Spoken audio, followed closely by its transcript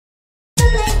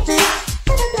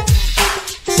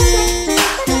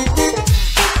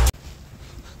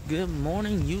Good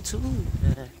morning, YouTube.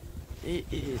 It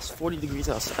is 40 degrees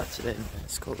outside today, man.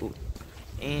 It's cold.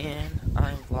 And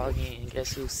I'm vlogging, and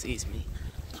guess who sees me?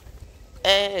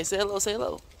 Hey, say hello, say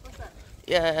hello. What's up?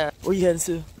 Yeah. Where you heading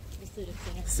to? The student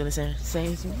center. Student center.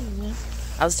 Same as me, man.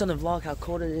 I was telling the vlog how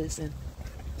cold it is, and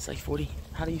it's like 40.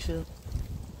 How do you feel?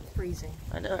 Freezing.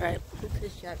 I know, right? Who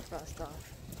pissed Jack Frost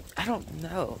off? I don't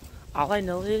know. All I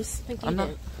know is I'm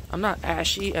not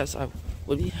ashy as I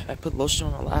would be. I put lotion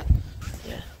on a lot.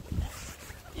 Yeah.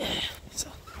 So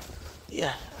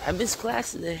yeah, I missed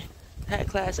class today. I had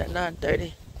class at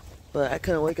 9:30, but I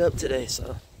couldn't wake up today,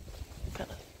 so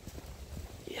kinda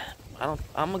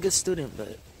I'm a good student,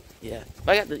 but yeah.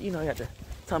 But I got the I got the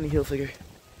Tommy Hilfiger.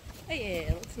 Oh yeah,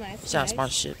 it looks nice. Shout out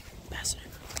sponsorship. Master.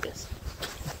 Yes.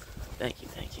 Thank you.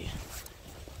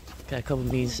 Got a couple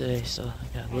meetings today, so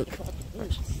I gotta look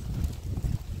first.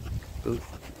 Boot.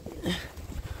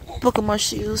 Buckle my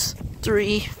shoes.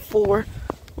 3, 4.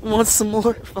 Want some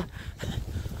more?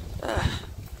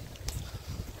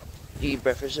 You eat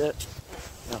breakfast yet?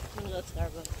 No. I'm gonna go to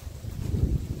Starbucks.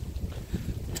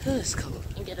 It's cold.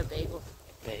 And get a bagel.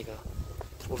 Bagel.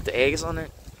 With the eggs on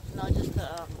it? No, just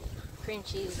the cream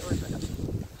cheese or the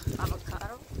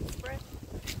avocado bread.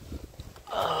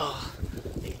 Oh.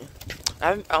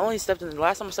 I only stepped in. The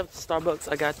last time I stepped to Starbucks,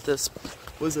 I got this.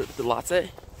 Was it the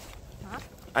latte? Huh?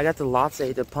 I got the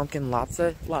latte, the pumpkin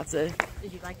latte.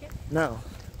 Did you like it? No.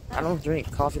 I don't drink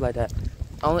coffee like that.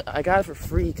 I got it for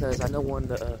free because I know one of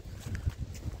the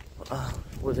what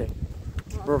was it?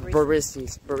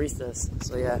 Baristas.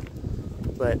 So yeah,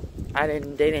 but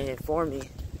they didn't inform me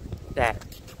that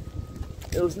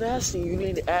it was nasty. You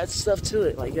need to add stuff to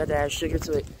it, like you had to add sugar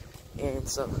to it, and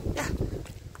so yeah,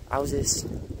 I was just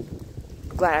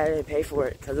glad I didn't pay for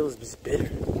it because it was just bitter.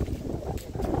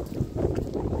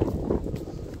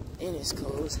 And it's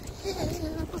cold.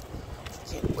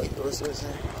 Can't wait to listen to this.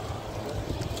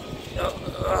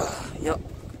 Yep.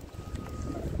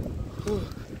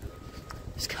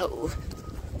 It's cold.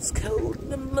 It's cold in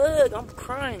the mud. I'm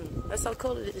crying. That's how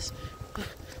cold it is.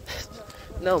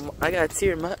 No, I got a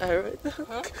tear in my eye right now.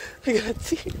 Huh? I got a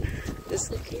tear.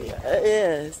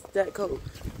 Yeah, it's that cold.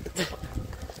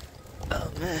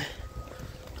 Oh man.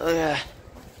 Oh yeah.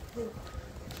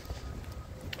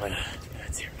 I got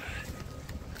a tear in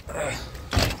my eye.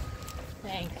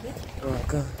 Thank you. You're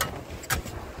welcome.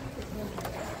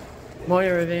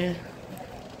 Morning, Rivian.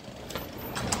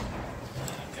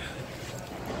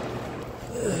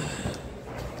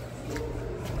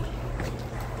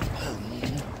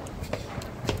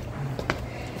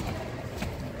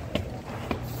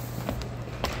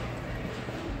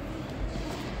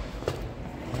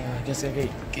 I guess I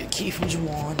get a key from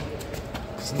Juwan.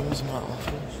 Because no one's in my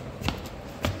office.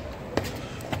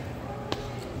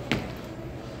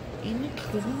 Isn't it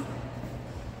cool?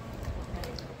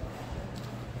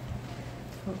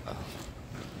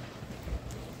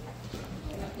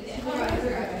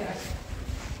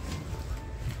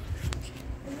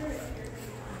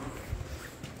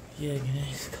 Yeah,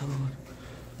 it's cold.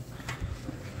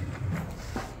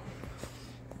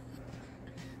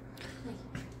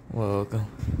 Welcome.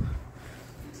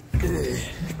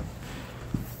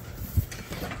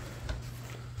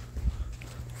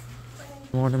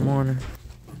 Morning.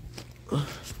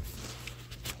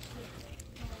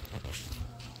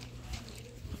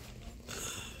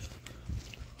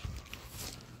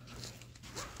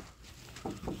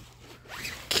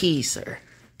 Key, sir,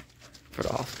 for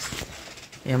the office.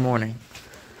 Yeah, morning.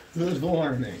 Good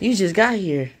morning. You just got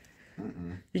here.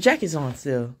 Your jacket's on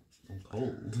still. I'm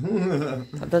cold.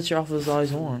 I thought your office was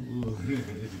always warm.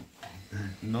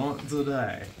 Not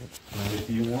today. If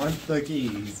you want the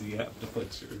keys, you have to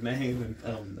put your name and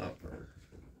phone number.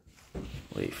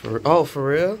 Wait, for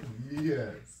real?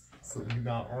 Yes. So you're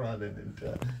not running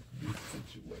into this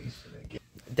situation again.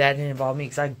 That didn't involve me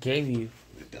because I gave you.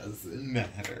 It doesn't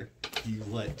matter. You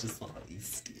let somebody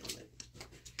steal it.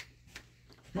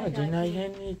 No, I did not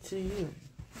hand it to you.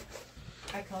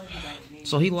 I called you by name.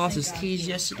 So he lost his keys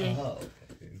yesterday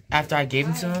after I gave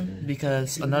them to him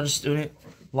because another student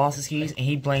lost his keys and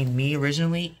he blamed me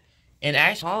originally and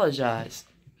I apologized.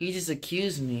 He just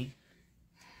accused me.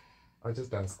 I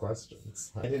just asked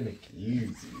questions. I didn't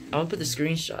accuse you. I'm gonna put the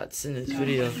screenshots in this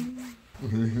video.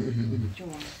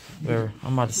 Where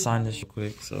I'm about to sign this real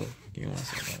quick, so give me 1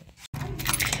 second.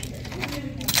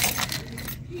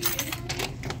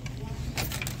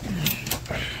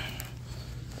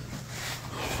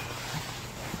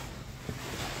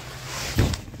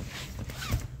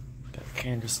 Got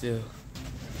candy still.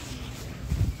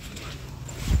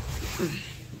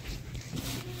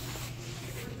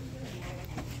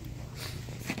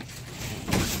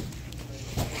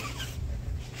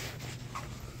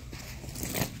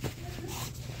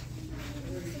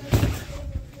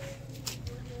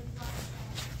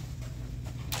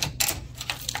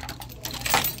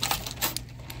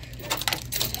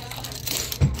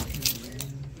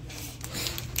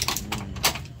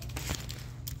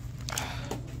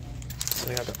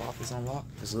 I got the office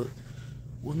unlocked. Cause look,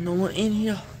 with no one in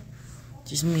here.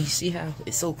 Just me. See how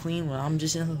it's so clean when I'm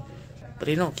just in here. But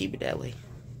they don't keep it that way.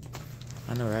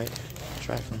 I know, right?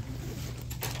 Trifling.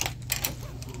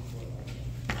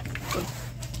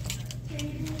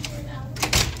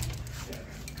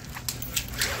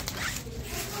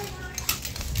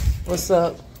 What's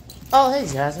up? Oh, hey,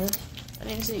 Jasmine. I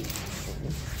didn't see you.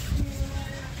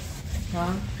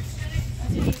 Huh?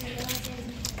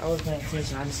 I was paying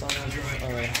attention. I just saw that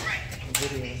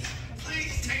video.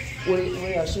 What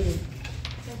y'all shooting?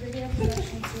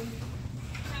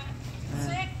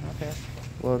 Okay.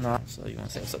 Well, no. So you want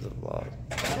to say what's up to the vlog?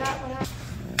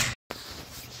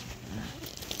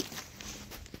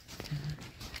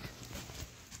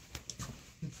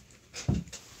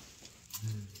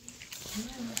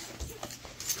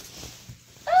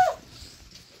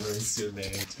 Where's your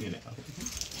name? You know.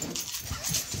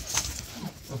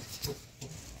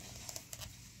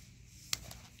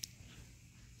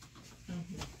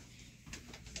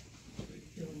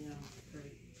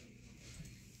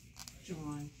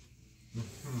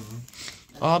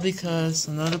 All because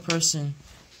another person.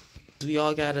 We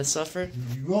all gotta suffer.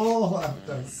 You all have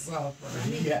to suffer.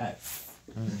 Yes.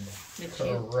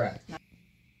 Correct.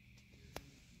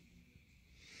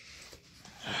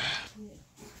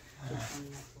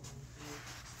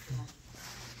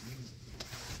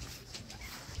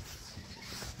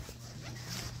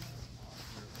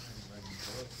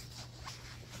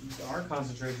 Our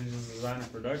concentration is design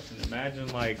and production. Imagine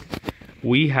like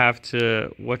we have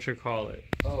to it.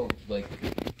 Oh, like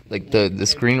the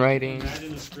screenwriting? Imagine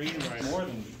the screenwriting more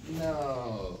than we.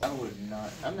 No, I would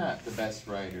not. I'm not the best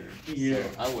writer. Yeah. So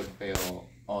I would fail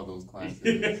all those classes.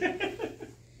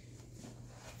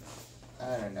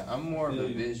 I don't know. I'm more of a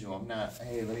visual. I'm not.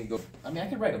 Hey, let me go. I mean, I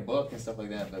could write a book and stuff like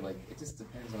that, but like it just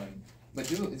depends on. But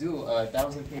do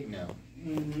 1,000 page now.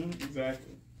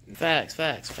 Exactly. Facts.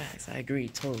 I agree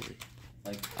totally.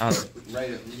 Like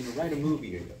write a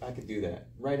movie. I could do that.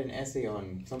 Write an essay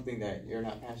on something that you're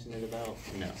not passionate about.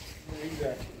 No.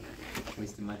 Exactly.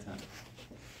 Wasting my time.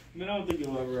 I mean, I don't think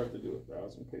you'll ever have to do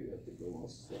 1,000 pages. I think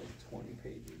almost like 20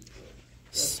 pages.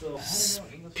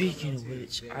 Speaking of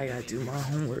which, I gotta do my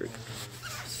homework.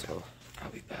 So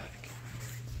I'll be back.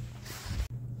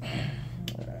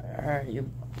 Alright,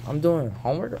 I'm doing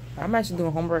homework. I'm actually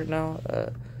doing homework now.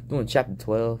 Doing chapter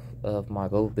 12 of my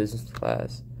global business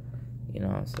class. You know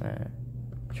what I'm saying?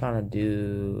 Trying to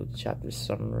do chapter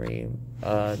summary.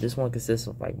 This one consists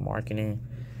of like marketing,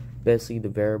 basically the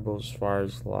variables as far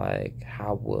as like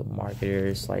how would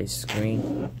marketers like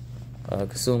screen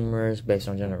consumers based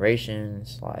on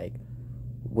generations, like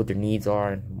what their needs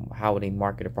are and how would they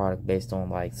market a product based on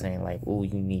like saying like, oh,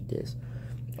 you need this.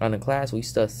 On the class, we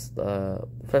discussed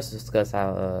professor discussed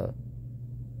how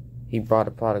he brought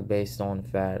a product based on the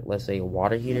fact, let's say a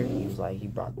water heater. He was like, he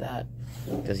brought that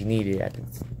because he needed it at the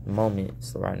moment.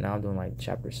 So right now I'm doing like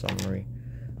chapter summary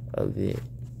of it.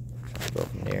 Trying to go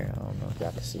from there. I don't know if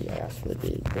y'all can see. I got flipped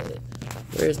it, but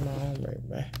where's my homework,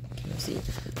 man? Can you see it?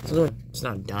 So it's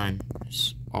not done.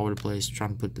 It's all over the place. Trying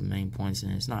to put the main points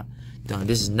in. It's not done.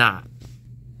 This is not.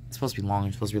 It's supposed to be long.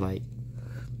 It's supposed to be like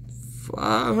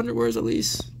 500 words at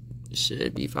least. It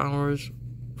should be 500 words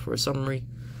for a summary.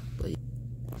 But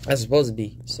that's supposed to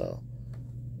be. So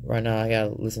right now I gotta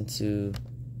listen to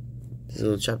this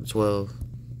little chapter 12.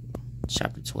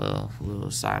 Chapter 12, a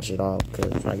little side shit off because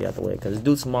I'm trying to get out the way because it's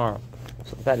due tomorrow.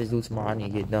 So the fact it's due tomorrow, I need to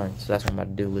get it done. So that's what I'm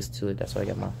about to do, listen to it. That's why I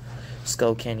got my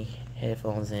Skull Candy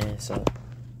headphones in. So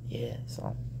yeah, so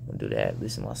I'm gonna do that,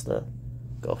 listen to my stuff,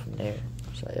 go from there.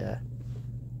 So yeah.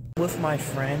 With my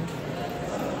friend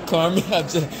Carmen. I'm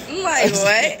just, Like what?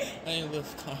 I ain't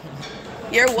with Carmen.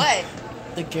 You're what?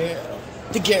 The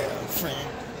girlfriend.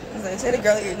 I was like, say the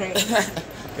girl that you're drinking.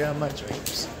 Girl, my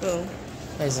dreams. Who?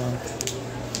 Hey, son.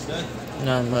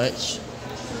 Not much.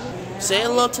 Say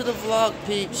hello to the vlog,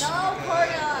 peeps. No,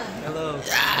 Corian. Hello.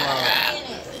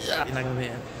 You're not gonna be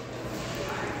in.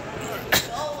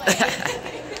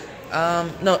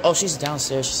 No. Oh, she's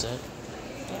downstairs. She said.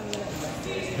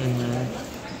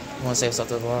 You wanna say what's up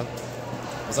to the vlog?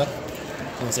 What's up? You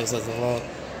wanna say what's up to the vlog?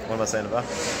 What am I saying about?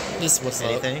 Just what's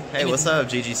Anything? up? Hey, what's up,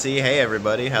 GGC? Hey,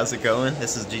 everybody. How's it going?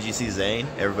 This is GGC Zane.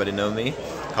 Everybody know me.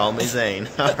 Call me Zane.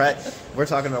 All right. We're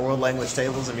talking about world language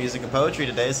tables and music and poetry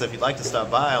today, so if you'd like to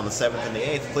stop by on the 7th and the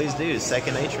 8th, please do.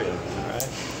 Second atrium. All right.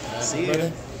 See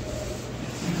you.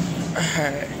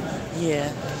 Alright.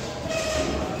 Yeah.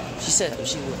 She said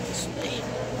she would.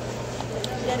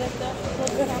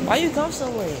 Why you come so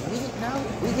late?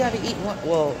 We gotta eat one.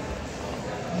 Well.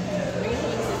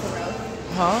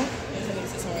 Huh?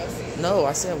 No,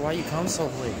 I said why you come so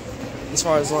late? As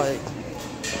far as like.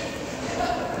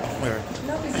 Or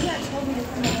No, because he had told me to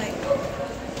come at like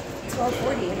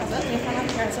 12:40. And I was going to come out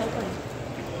here at 12:40.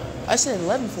 I said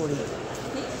 11:40.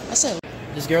 I said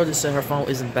this girl just said her phone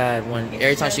isn't bad when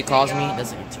every time she calls me, it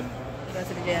doesn't get to her. Go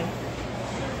to the gym.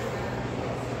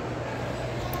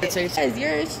 It tastes. Is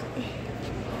yours?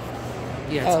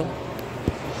 Yeah. Oh.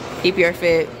 Keep your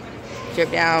fit.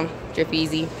 Drip down. Drip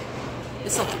easy.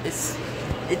 It's okay.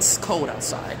 It's cold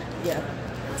outside. Yeah.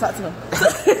 Talk to him.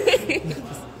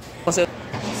 What's it?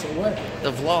 So what?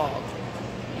 The vlog.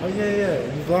 Oh yeah,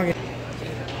 you vlogging.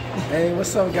 Hey,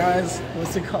 what's up, guys?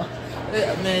 What's it called?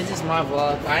 Man, it's just my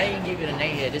vlog. I ain't give it a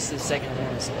name yet. This is the second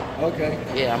one. So. Okay.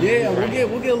 Yeah. We'll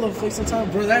get a little fix sometime,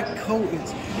 bro. That coat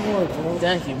is hard, bro.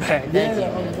 Thank you, man. Thank you,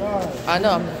 Yeah, man. oh God. I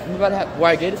know. I'm about to have.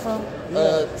 Where I get it from?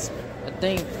 I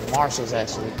think Marshall's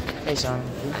actually. Hey, Sean.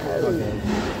 Okay.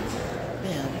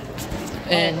 Yeah.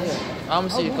 And I'm gonna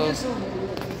see you close.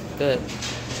 Good.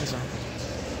 Hey, Sean.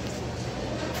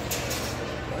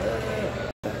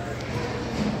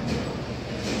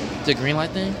 The green light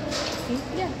thing?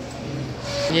 Yeah.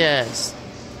 Yes.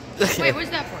 Wait, what's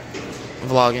that for?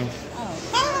 Vlogging. Oh.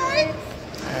 Alright.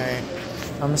 Alright.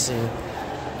 I'm gonna see.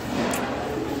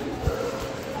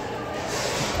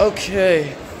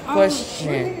 Okay.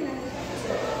 Question.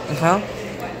 Huh?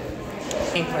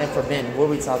 Game plan for Ben. What are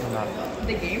we talking about?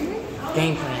 The game room?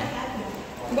 Game plan.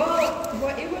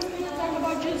 But it wasn't going to talk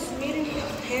about just meeting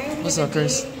him. What's up,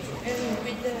 Chris? And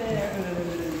with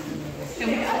and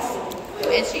with us.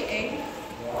 NCA,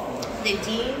 the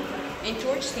dean, and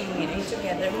George team meeting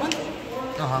together monthly.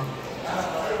 Uh-huh.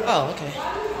 Oh, okay.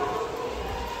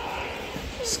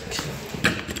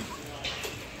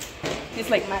 It's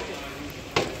like magic.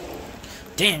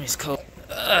 Damn, it's cold.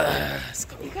 It's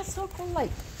cold. You got so cold, like,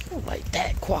 Like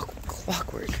that.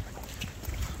 Clockwork.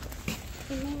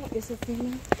 you know, it's a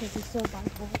female because it's so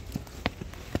bipolar.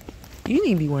 You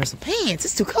need to be wearing some pants.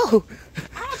 It's too cold.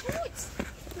 I have boots.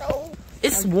 No.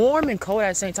 It's warm and cold at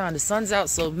the same time. The sun's out,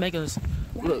 so making us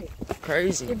look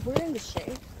crazy. If we're in the shade,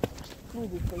 it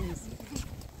would be crazy.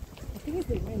 I think it's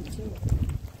the wind too.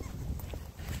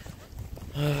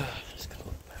 It's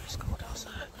cold. It's cold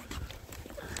outside.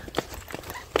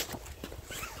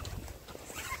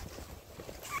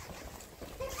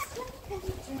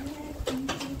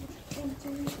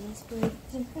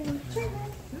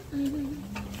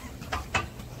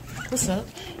 What's up?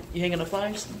 You hanging up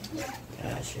flyers?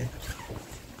 Gotcha.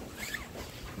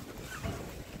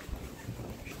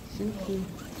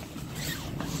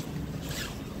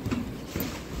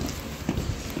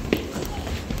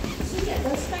 So yeah,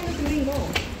 that's kind of the main goal.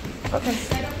 Okay.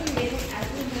 Set up a meeting as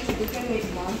we can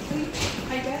make monthly,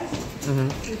 I guess. Mm-hmm.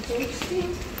 With George team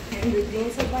and the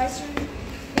dean's advisory.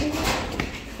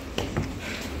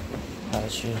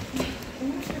 Gotcha. And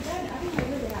after that, I don't know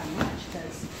really that much,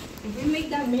 because if we make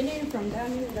that meeting, from that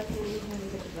meeting, that's where we're going to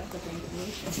get the rest of the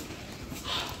information.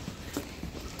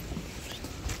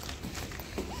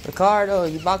 Ricardo,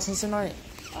 you boxing tonight?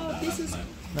 Oh, this is...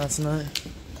 No, tonight.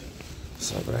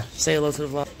 What's up, bro? Say hello to the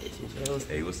vlog.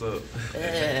 Hey, what's up?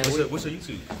 Yeah, What's your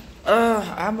YouTube?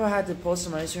 I'm gonna have to post it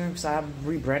on my Instagram because I'm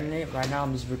rebranding it. Right now,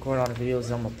 I'm just recording all the videos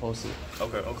and I'm gonna post it.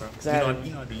 Okay. I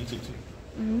You know I do YouTube too.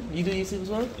 You do YouTube as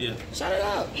well? Yeah. Shout it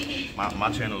out. My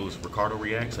channel is Ricardo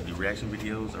Reacts. I do reaction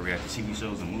videos. I react to TV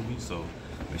shows and movies, so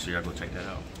make sure y'all go check that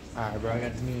out. Alright, bro. I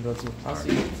got this meeting to go to. I'll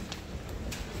see you.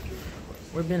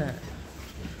 Where Ben at?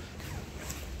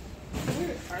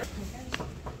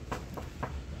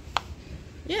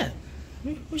 Yeah.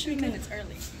 We should be good. It's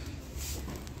early.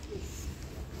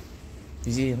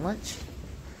 You eating lunch?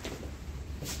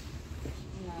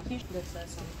 No, he should have said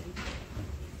something.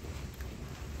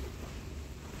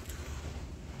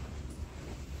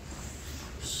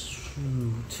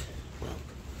 Shoot.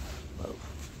 Well.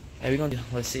 Hey, we gonna do.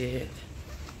 Let's see it.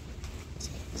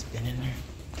 It's been in there.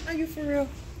 Are you for real?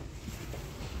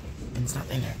 It's not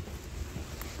in there.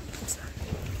 It's not.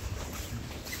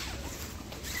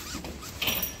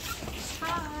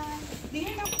 Hi. Do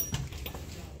you know?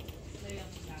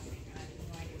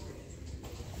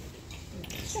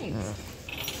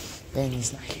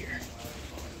 Danny's not here.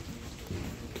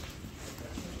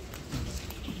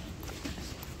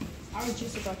 I was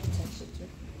just about to text it too.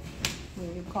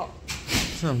 When you called.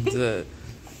 I'm dead.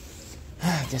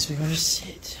 I guess we're gonna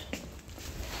sit.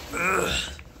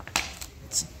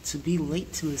 To be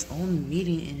late to his own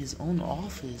meeting in his own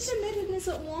office. The meeting is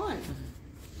at 1.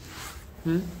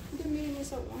 The meeting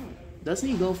is at 1. Doesn't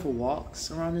he go for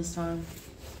walks around this time?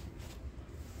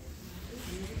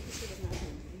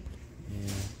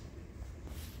 Yeah.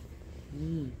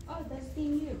 Oh, that's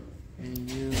being you. And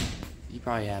you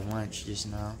probably had lunch just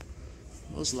now.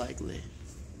 Most likely.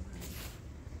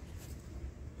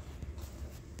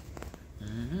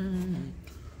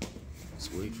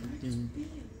 Let's wait for him.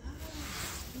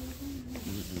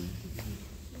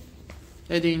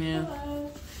 Hey,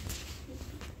 Daniel.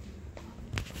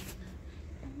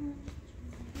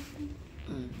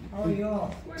 How are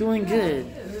y'all? Doing good.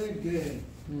 Good.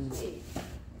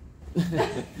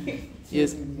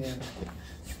 Yes.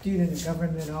 Student and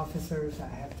government officers, I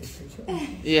have to appreciate.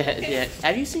 Yeah.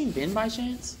 Have you seen Ben by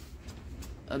chance?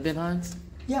 Ben Hines?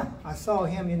 Yeah, I saw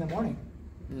him in the morning.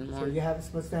 In the So morning? you have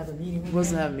supposed to have a meeting with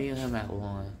Wasn't him? have me and him at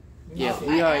one. Yeah, Oh,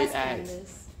 we I already asked him asked.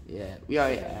 this. Yeah, we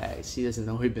already asked. She doesn't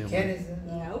know we've been Ken with. is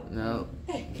Nope. No.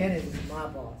 Ken is my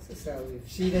boss, so if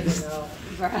she doesn't know,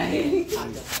 Right. I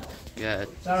don't know. Yeah.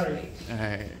 Sorry.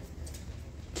 Alright.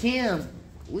 Kim,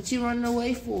 what you running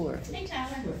away for? Well, thank you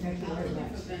very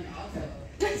much.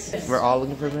 We're all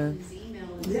looking for Ben.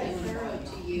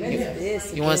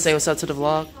 This. You want to say what's up to the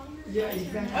vlog? Yeah,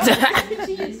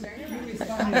 exactly.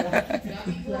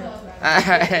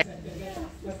 Alright.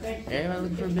 Everybody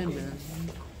looking for Ben, man.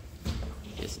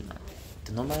 Guess not.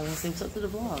 Nobody wants to say what's up to the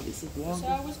vlog. It's a vlog. So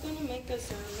I was gonna make a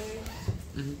survey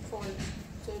Mhm. for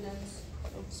students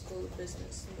of school of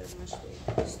business,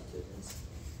 international students,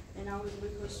 and I was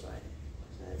with Josué,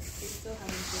 but we still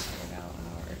haven't figured out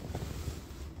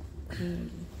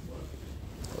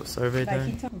our. Survey Like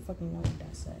he thing. don't fucking know what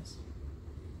that says.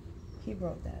 He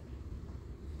wrote that.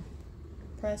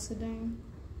 Precedent,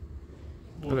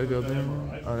 Where'd I go,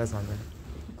 Ben? Oh, that's not Ben.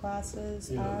 classes,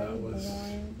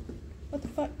 born. What the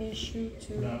fuck? Issue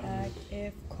to act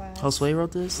if class. Josue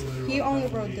wrote this? He only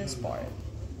wrote this part.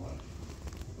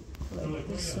 Like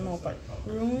this small part.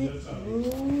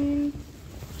 Ruin.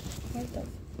 What the?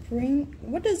 Print.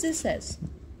 What does this says?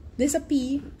 This a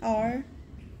PRIN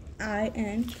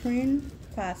print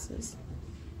classes.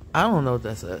 I don't know what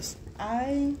that says.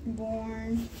 I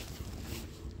born.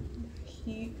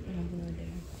 He. No idea.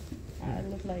 I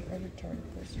look like a retarded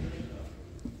person.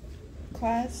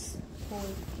 Class.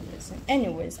 Listen.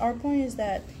 Anyways, our point is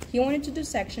that he wanted to do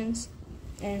sections,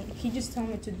 and he just told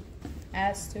me to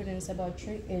ask students about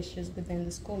 3 issues within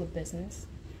the school of business,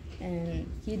 and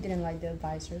he didn't like the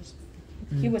advisors.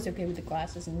 He was okay with the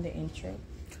classes and the intro,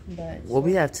 but Well,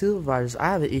 we have 2 advisors. I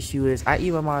have an issue is I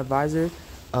emailed my advisor,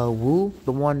 Wu,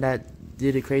 the one that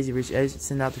did the Crazy Rich Asians,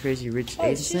 send out the Crazy Rich oh,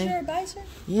 Asians she's thing. your advisor.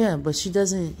 Yeah, but she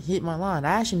doesn't hit my line.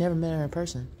 I actually never met her in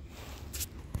person.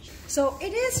 So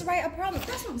it is right a problem.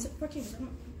 That's what I'm saying.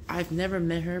 I've never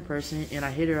met her in person, and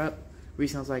I hit her up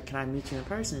recently. I was like, "Can I meet you in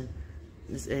person?"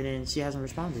 And then she hasn't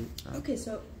responded. Okay,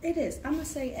 so it is. I'm gonna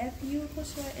say F you,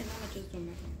 Josué, and I'm gonna just do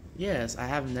my. Yes, I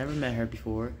have never met her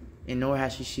before, and nor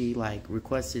has she like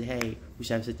requested, "Hey, we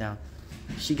should have a sit down."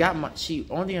 She got my. She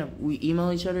only we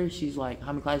email each other. She's like,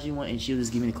 "How many classes you want?" And she'll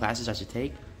just give me the classes I should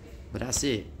take, but that's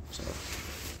it. So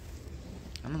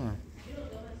I don't know.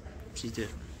 She's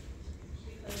different.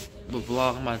 But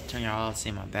vlog, I'm about to turn y'all off,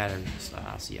 see my battery, so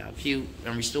I'll see y'all.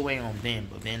 And we're still waiting on Ben,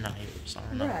 but Ben not here, so I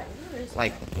don't know. Right.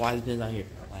 Like, why is Ben not here?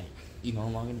 Like, you know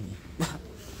longer than me.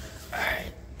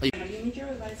 Alright. You meet your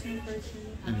advisor in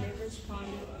person, and they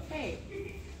responded, hey,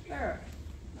 girl.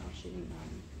 No, she didn't.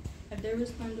 Have they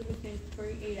responded within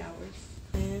 48 hours?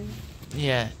 And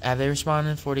Yeah, have they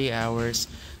responded in 48 hours?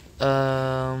 do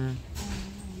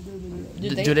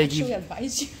they do they actually give-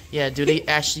 advise you? Yeah, do they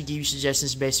actually give you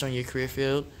suggestions based on your career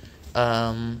field?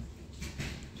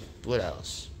 What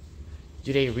else?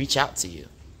 Do they reach out to you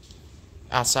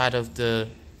outside of the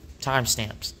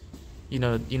timestamps? You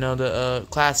know the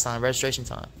class time, registration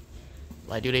time.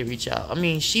 Like, do they reach out? I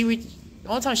mean, the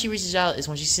only time she reaches out is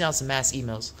when she sends out some mass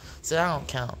emails, so that don't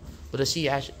count. But does she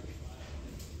actually?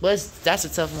 But that's a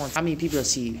tough one. How many people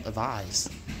does she advise?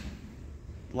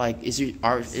 Like, is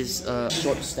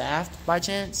short staffed by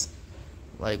chance?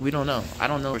 Like, we don't know. I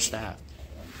don't know her staff.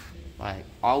 Like,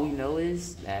 all we know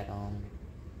is that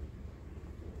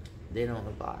they don't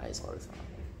advise all the time.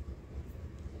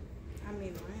 I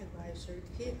mean, my advisor,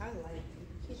 I like him.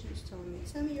 He just told me,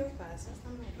 send me your classes.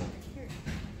 I'm like, here.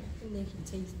 And then he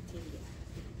takes it to you.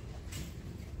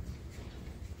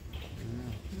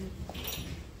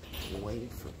 Waiting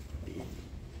for Ben.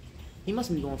 He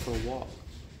must be going for a walk.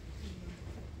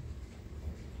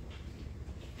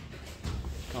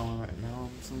 Going right now.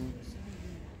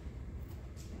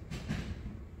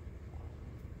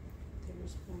 They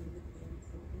responded within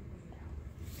 48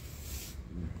 hours.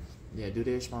 Yeah, do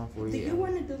they respond for Do you? you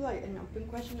want to do like an open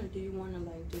question, or do you want to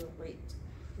like do a rate?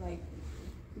 Like,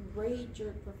 rate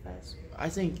your professor. I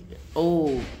think,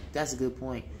 that's a good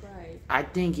point. Right. I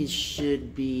think it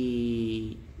should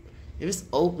be, if it's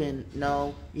open,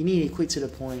 no, you need it quick to the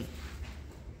point.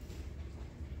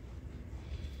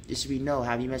 It should be no.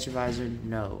 Have you met your advisor?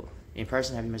 No.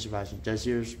 In-person, have you met your advisor? Does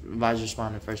your advisor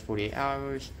respond in the first 48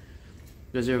 hours?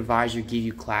 Does your advisor give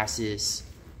you classes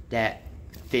that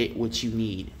fit what you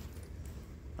need?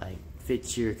 Like,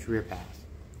 fits your career path?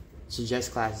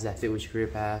 Suggest classes that fit with your career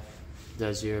path.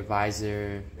 Does your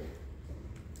advisor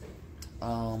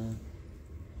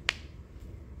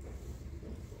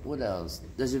what else?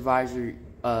 Does your advisor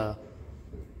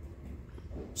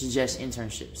suggest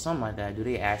internships? Something like that. Do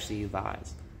they actually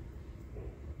advise?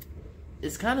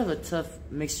 It's kind of a tough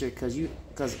mixture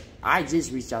because I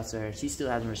just reached out to her. She still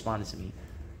hasn't responded to me.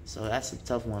 So that's a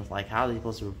tough one. Like, how are they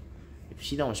supposed to, if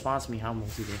she don't respond to me, how am I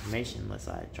going to see the information unless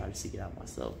I try to seek it out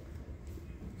myself?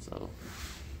 So,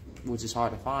 which is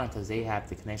hard to find because they have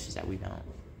the connections that we don't.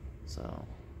 So.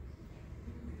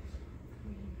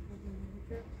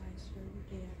 Your advisor,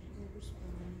 they actually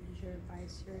respond. Is your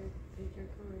advisor, is your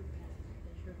career path,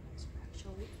 is your advisor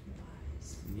actually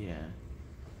advise? Yeah.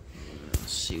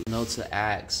 Shoot. Know to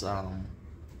ask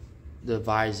the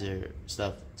advisor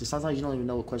stuff. Just sometimes you don't even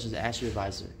know what questions to ask your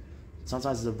advisor.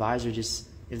 Sometimes the advisor just,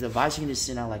 if the advisor can just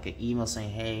send out like an email saying,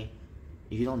 hey,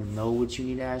 if you don't know what you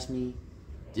need to ask me,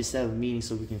 just have a meeting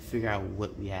so we can figure out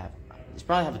what we have. It's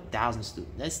probably have 1,000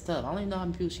 students. That's tough. I don't even know how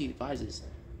many people she advises.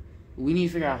 We need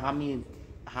to figure out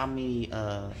how many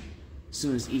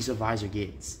students each advisor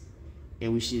gets.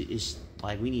 And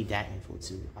we need that info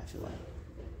too, I feel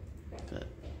like.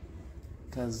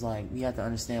 Because like we have to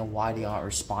understand why they aren't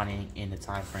responding in the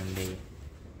time frame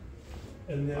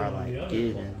they are like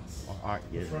given or aren't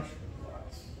given.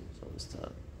 So it's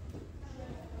tough.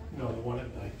 No, the one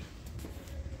at night.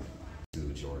 To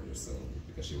Georgia, so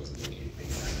because she wasn't doing anything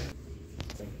that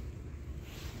night.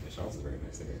 Yeah, Charlotte's a very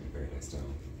nice area, very nice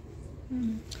town.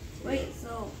 Mm-hmm. Wait,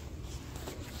 so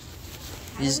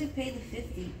how do we pay the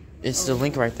 50? It's the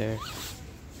link right there.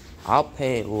 I'll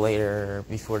pay it later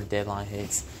before the deadline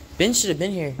hits. Ben should have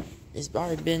been here. It's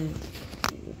already been.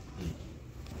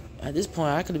 At this point,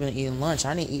 I could have been eating lunch.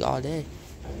 I didn't eat all day.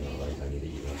 I need to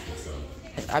eat lunch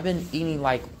myself. I've been eating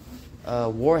like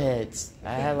warheads.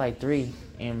 I had like 3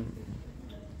 and.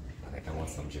 I think I want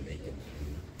some Jamaican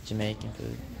food. Jamaican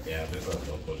food. Yeah, there's a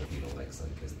local if you don't like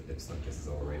Sunkist. If Sunkist is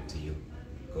overrated to you,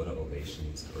 go to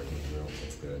Ovations or Ingram.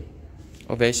 It's good.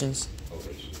 Ovations?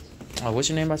 Ovations. Oh, what's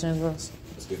your name by chance, Ross?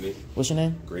 Excuse me? What's your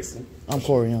name? Grayson. I'm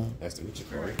Corey. Nice to meet you,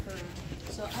 Corey.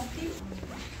 So I think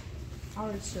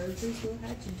our surveys will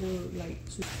have to do like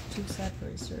two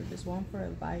separate surveys, one for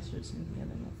advisors and the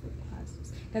other one for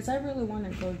classes. Because I really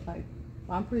want to go like,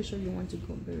 well, I'm pretty sure you want to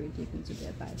go very deep into the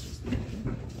advisors,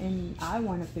 and I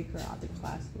want to figure out the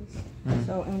classes. Mm-hmm.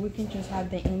 So and we can just have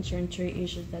the insurance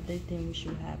issues that they think we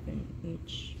should have in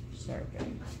each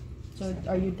survey. So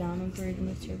are you down on creating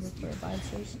material for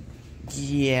advisors?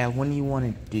 Yeah, when do you want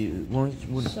to do?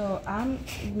 So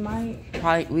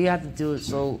probably we have to do it.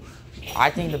 So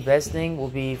I think the best thing will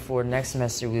be for next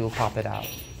semester we will pop it out.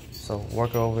 So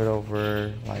work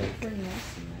over like. For next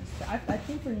semester, I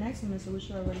think for next semester we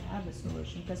should already have a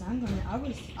solution because I'm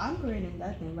creating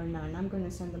that thing right now and I'm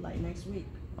gonna send it like next week.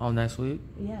 Oh, next week?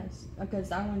 Yes,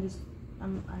 because I want this. I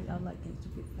like things to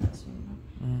be fast, you know.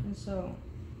 Mm-hmm. And so,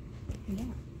 yeah.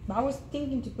 But I was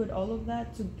thinking to put all of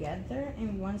that together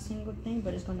in one single thing,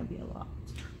 but it's gonna be a lot.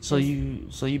 So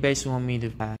you basically want me to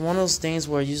one of those things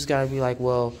where you just gotta be like,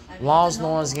 well, as long as no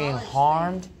one's getting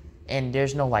harmed and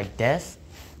there's no like death,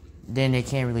 then they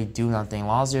can't really do nothing. As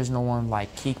long as there's no one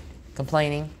like keep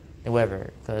complaining, and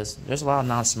whatever. Because there's a lot of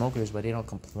non-smokers, but they don't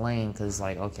complain because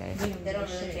like okay. They don't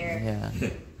really care. Yeah.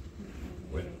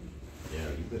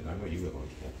 I know you live on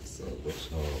campus. So which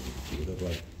do you live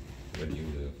like? Where do you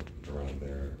live around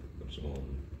there? Which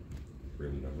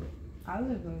room number? I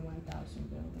live in 1,000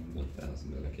 building. 1,000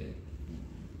 building, okay.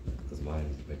 Because mine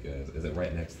is like, is it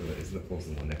right next to the, is the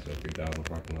closest one next to the 3,000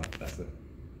 parking lot? That's it?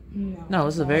 No,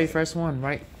 it's the very first one,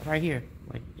 right here,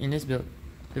 like in this building.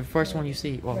 The first one you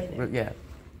see. Well, right yeah.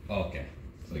 Oh, okay.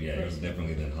 So yeah, it was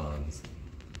definitely than Hans.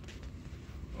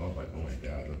 Oh my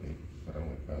God,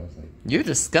 I was like, You're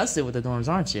disgusted with the dorms,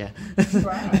 aren't you?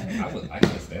 Right. I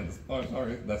can't stand this. Oh,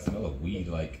 sorry, that smell of weed,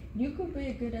 like. You could be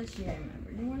a good SGA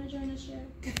member. You want to join SGA?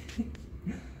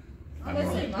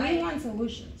 Listen, we want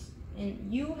solutions.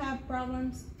 And you have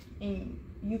problems, and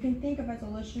you can think of a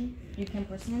solution, you can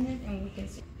present it, and we can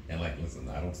see. And like, listen,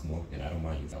 I don't smoke, and I don't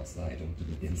mind it's outside. Don't do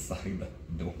it inside the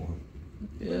dorm.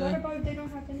 Yeah. But what about if they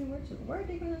don't have anywhere to? Where are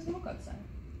they going to smoke outside?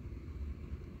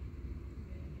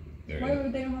 Why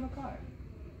would they don't have a car?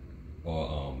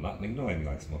 Or not ignoring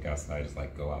like smoke outside, just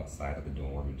like go outside of the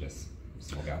dorm and just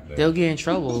smoke out there. They'll get in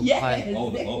trouble. Yes. Like,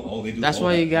 they do. That's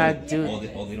why you gotta do.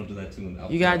 They don't do that too.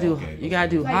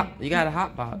 You gotta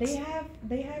hot box.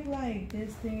 They have like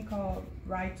this thing called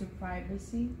right to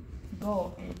privacy,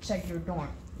 go and check your dorm.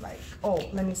 Like, oh,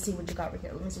 let me see what you got over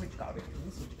here. Let me see what you got over here. Let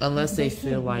me see what you got. Unless they can't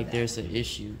feel do like that. there's an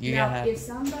issue. You Now, gotta have. if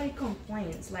somebody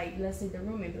complains, like let's say the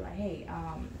roommate be like, hey,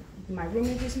 my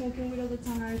roommate is smoking weed all the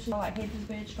time. She's like, I hate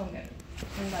this bitch, come get her.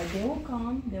 And like they will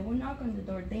come, they will knock on the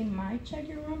door. They might check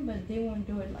your room, but they won't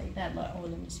do it like that. Like, oh,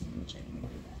 let me see, let me check, let me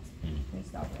do that, and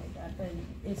stuff like that.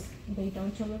 But they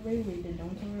don't tolerate weed, they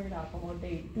don't tolerate alcohol.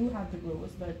 They do have the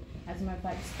rules, but as a matter of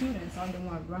fact, students are the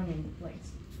one running the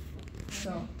place.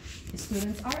 So the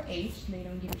students our age, they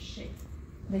don't give a shit.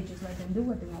 They just let them do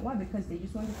what they want. Why? Because they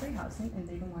just want the free housing and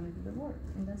they don't want to do the work,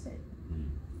 and that's it.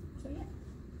 So yeah.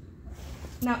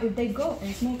 Now, if they go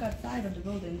and smoke outside of the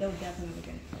building, they'll definitely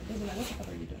get it. They'll be like, what the fuck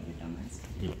are you doing,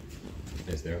 you dumbass?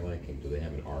 Is there like, do they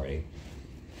have an RA?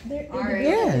 RA,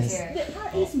 yes.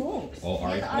 The RA smokes. Oh,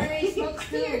 RA. Yeah, the RA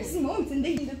smokes RA too. smokes and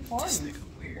they need a party.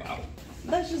 Wow.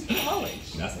 That's just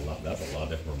college. That's a lot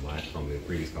different from the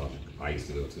previous college I used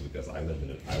to go to, because I lived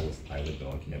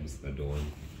on campus in a dorm,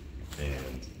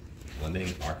 and one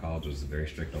thing our college was very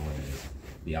strict on is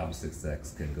the opposite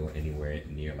sex couldn't go anywhere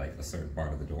near like a certain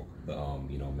part of the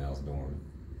dorm, male's dorm.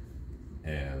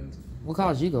 And What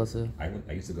college you go to?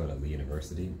 I used to go to Lee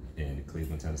University in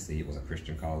Cleveland, Tennessee. It was a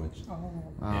Christian college, Oh,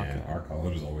 and okay. our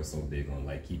college was always so big on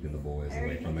like keeping the boys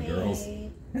away from the girls.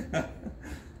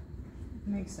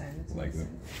 Makes sense. Like makes sense.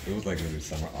 it was like maybe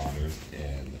summer honors,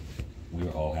 and we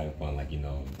were all having fun, like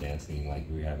dancing, like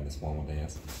we were having this formal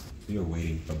dance. We were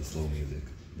waiting for the slow music.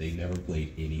 They never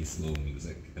played any slow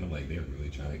music, and I'm like, they really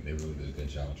did a good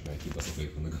job trying to keep us away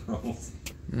from the girls.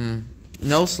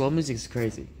 No slow music is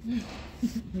crazy.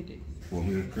 Well,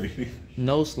 we were crazy.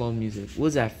 No slow music. What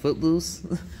was that? Footloose?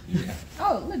 Yeah.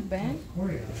 Oh, look, Ben.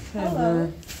 Corian.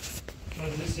 Hello. Oh,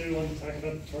 is this who you want to talk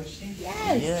about the torch team?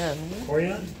 Yes. Yeah, man.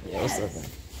 Corian? Yeah, what's up,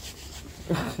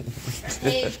 man?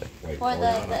 Paid Wait, for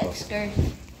the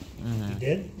excursion. You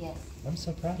did? Yes. I'm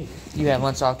so proud of you. You had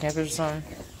lunch off campus or something?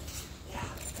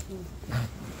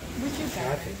 What you got?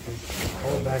 Traffic.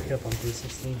 Hold back up on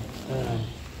 316.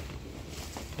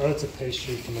 Oh, it's a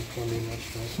pastry from a Colombian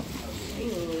restaurant.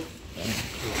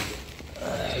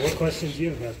 So what questions do you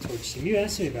have about Torch Team? You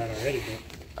asked me about it already,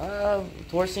 but...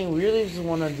 Towards team, we really just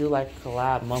want to do like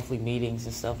collab monthly meetings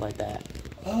and stuff like that.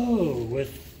 Oh, with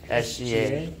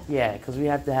SGA? Yeah, because we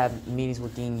have to have meetings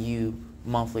within you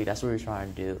monthly. That's what we're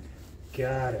trying to do.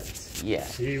 Got it. Yeah.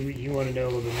 So you want to know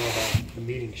a little bit more about the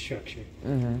meeting structure.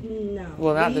 Mm-hmm. No.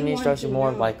 Well, not We the meeting want structure, to more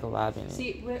of know- like collabing.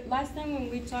 See, last time when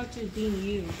we talked to Dean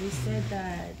Yu, we said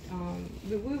that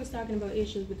we was talking about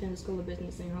issues within the School of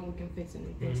Business and how we can fix them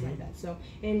and things like that. So,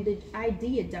 and the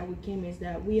idea that we came is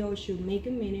that we all should make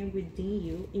a meeting with Dean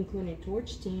Yu, including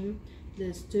Torch Team,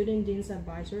 the Student Dean's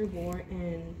Advisory Board,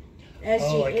 and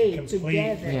SGA like a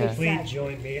complete together.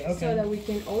 joint meeting. Okay. So that we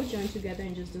can all join together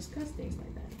and just discuss things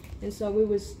like that. And so we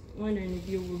was wondering if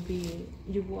you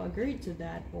will agree to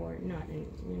that or not,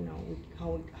 and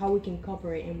how we can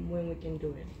cooperate and when we can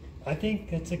do it. I think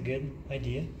that's a good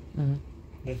idea. Mm-hmm.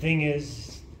 The thing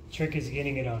is, trick is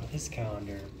getting it on his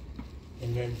calendar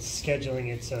and then scheduling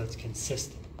it so it's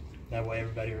consistent. That way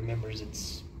everybody remembers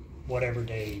it's whatever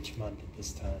day each month at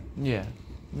this time. Yeah.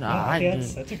 No, Yeah, I okay,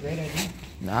 get that's a great idea.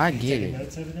 No, I You get taking it.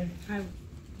 notes over there?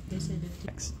 They said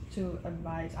to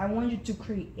advise. I want you to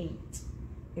create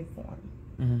a form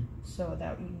Mm-hmm. so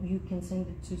that you can send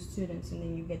it to students and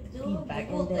then you get the Do a feedback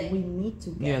Google and then thing. we meet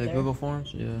together. Yeah, the Google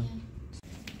Forms. Yeah.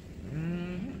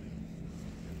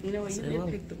 You know what? You Say did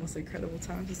hello. pick the most incredible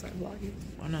time to start vlogging.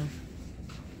 I know.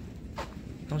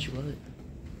 Don't you love it?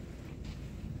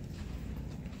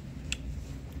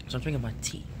 So I'm drinking my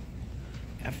tea.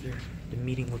 After the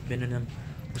meeting with Ben and them,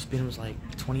 which Ben was like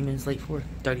 20 minutes late for,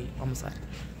 30, almost like.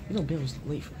 You know Ben was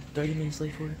late for 30 minutes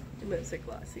late for it? But it's a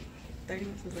classy. 30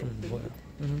 minutes was From like what?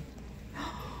 Mm-hmm.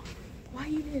 Why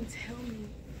you didn't tell me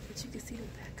that you could see the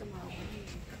back of my wig?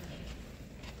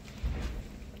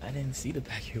 I didn't see the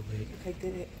back of your wig. Okay,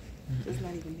 did it? It's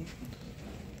not even there.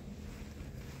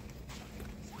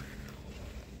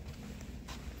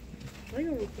 Why you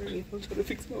gonna refer me if I'm trying to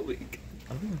fix my wig?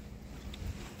 I don't know.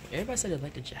 Everybody said they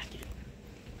liked the jacket.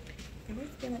 And where's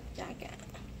the jacket?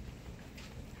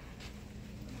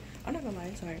 I'm not gonna lie,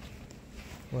 it's hard.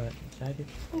 What? Jacket?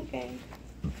 Okay.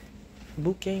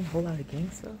 Boot gang? Whole lot of gang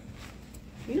stuff?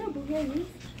 You know what bouquet is?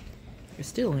 You're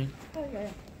stealing. Oh, yeah.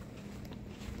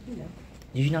 You know.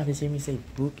 Did you not just hear me say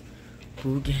boot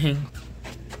gang?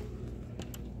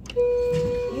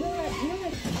 You know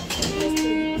what? You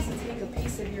used to take a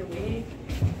piece of your wig.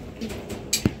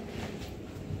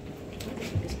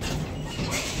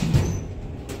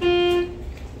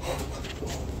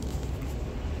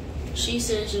 She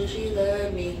said she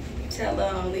loved me. Tell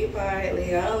her only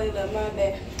partly, I only love my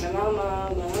dad, my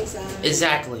mama, my son.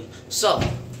 Exactly. So.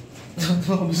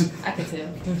 I can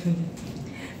tell.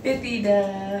 50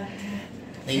 the.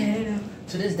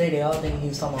 To this day, they all think he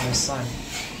was talking about his son.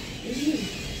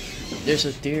 There's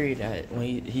a theory that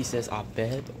when he says "I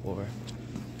bet" or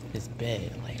 "his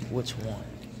bed," like which one?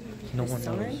 No one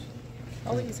knows.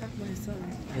 Oh, he's talking about his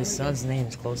son. His son's name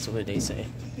is close to what they say.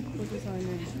 What's his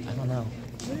son's name? I don't know.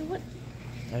 What?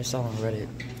 I saw on Reddit.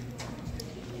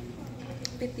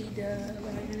 50 the.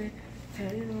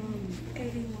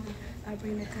 81. I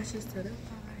bring the conscious to the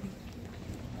party.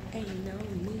 Ain't no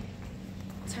me.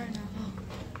 Turn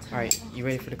off. All right, you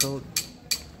ready for the code?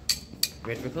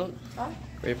 Ready for the code? Huh?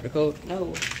 Ready for the code? No.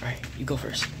 All right, you go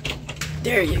first.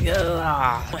 There you go.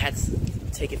 I had to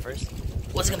take it first.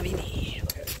 What's gonna be me?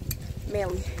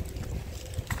 Melly.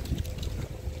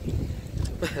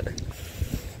 I'm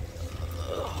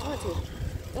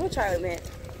gonna try it, man.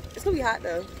 It's gonna be hot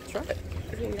though. Try it.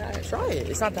 It's gonna be hot. Try it.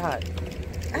 It's not that hot.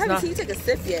 I haven't seen you take a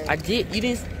sip yet. I did. You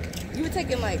didn't. You were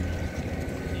taking like.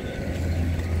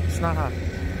 It's not hot.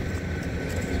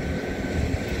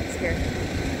 Scared.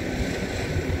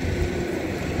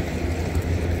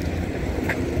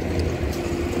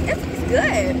 It's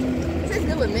good. It tastes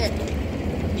good with mint.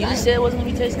 You just said it wasn't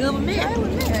gonna be taste good with mint. Try it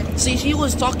with mint. See, she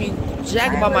was talking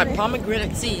jack about my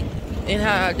pomegranate seed and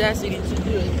her audacity to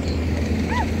do it.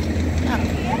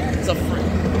 It's a friend.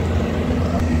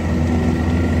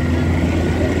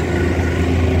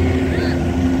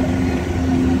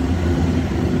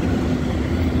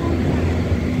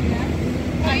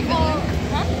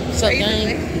 What's up,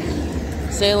 gang?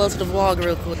 Say hello to the vlog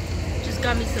real quick. Just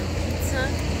got me some pizza.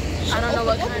 I don't know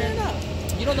what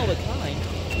kind. You don't know what kind.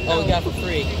 Oh, we got it for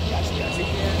free. Gotcha.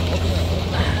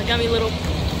 I got me a little.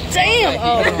 Damn!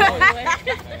 Oh.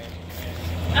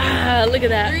 Look at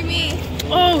that. Dreamy.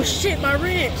 Oh shit, my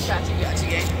wrench. Gotcha,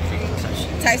 gang.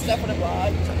 Tight stuff for the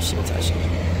vlog. Touch shit.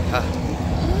 How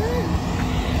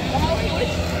old are you?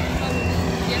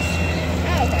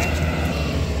 Oh, okay.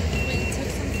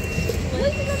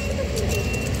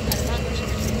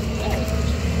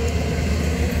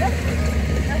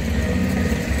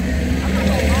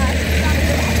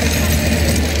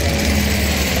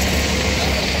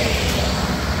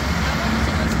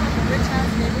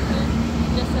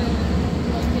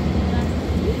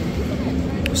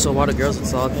 So while the girls are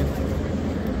talking,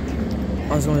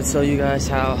 I was going to tell you guys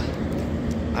how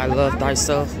I love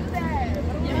thyself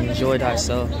and enjoy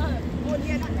thyself.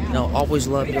 No, always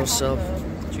love yourself.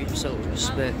 Treat yourself with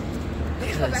respect.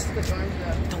 Because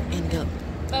don't end up.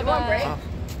 Bye-bye. Off.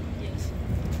 Yes.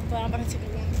 But I'm about to take a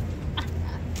one.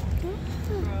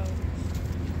 Bro,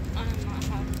 I'm not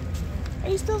hot. Are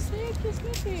you still sick? You're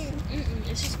sleeping.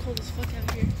 It's just cold as fuck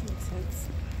out here. Makes sense.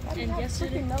 And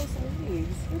yesterday, no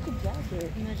sleeves. Look at jacket.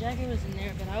 my jacket was in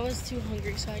there, but I was too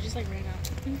hungry, so I just like ran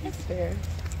out. That's fair.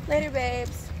 Later,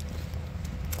 babes.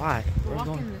 Why? We're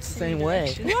Walking going the the same same way.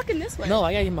 direction. You're walking this way. No,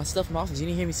 I gotta get my stuff from the office. You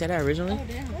didn't hear me say that originally? Oh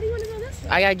damn. Why do you want to go this way?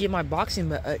 I gotta get my boxing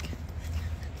bag.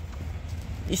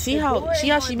 You see how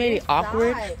she made it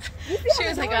awkward? She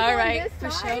was like, all right,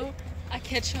 for sure. I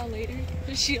catch y'all later.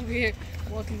 And she over here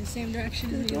walking the same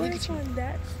direction as me. Look at you. on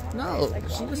that side. No, Like,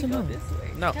 she why doesn't would know. we go this way?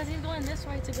 No. Because he's going this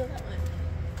way to go that way.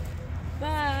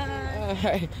 Bye.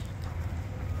 Alright.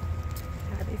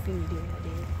 How they see me doing that,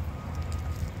 dude?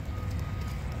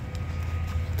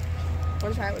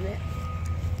 Want to try it with me?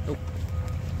 Nope.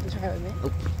 Want to try it with me?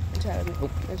 Nope. Want to try it with me?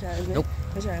 Nope. Want to try it with me? Nope.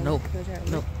 Want to try it with me? Nope. Want to try it with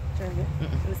me? Nope. Try it with me?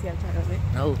 Let me see how to try it with me.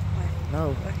 No. Why?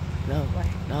 No. Why? No. Why?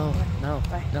 No. Why? No.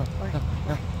 Why? No. Why? No.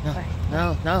 Why?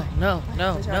 No. No. No.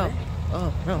 No. What's wrong No. with it?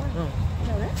 Oh, no. No. Want to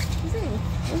try with it? Let's see.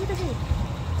 What you think?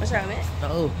 Want to try with it? No.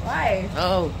 Why?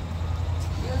 No.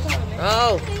 You want to try with me?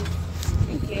 No.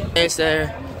 Thank you. Hey, sir.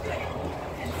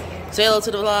 Say hello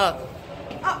to the vlog.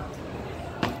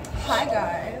 Hi,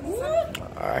 guys.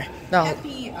 Alright. Now,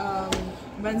 Happy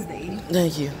Wednesday.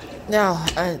 thank you. Now,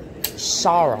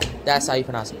 Shara. That's how you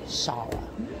pronounce it. Shara.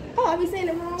 Oh, I've been saying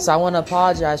it wrong. So I want to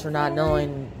apologize for not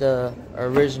knowing the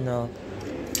original.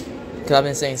 Because I've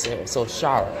been saying Sarah. So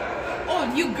Shara.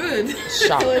 Oh, you good.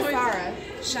 Shara. So it's Sarah.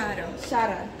 Shadow.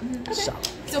 Shara. Shara.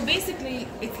 So basically,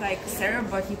 it's like Sarah,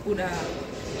 but you put a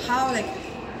how like.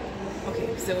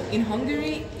 Okay, so in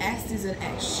Hungary, S is an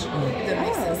H. If that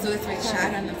makes sense. So it's like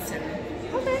Shara, not Sarah.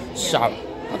 Okay. Shara.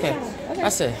 Okay.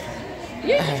 That's it.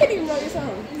 You can't even know your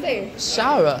song. Say it.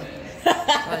 Shara.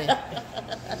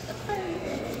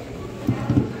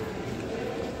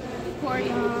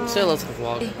 Say hello to the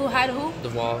vlog. Who had who? The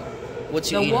vlog. What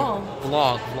you The eating? wall.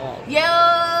 Vlog. Yo,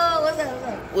 what's that? What's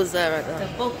that? What's that right there?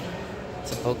 Tteokbokki.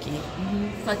 Tteokbokki.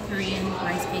 It's like Korean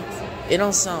rice cakes. It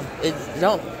don't sound. It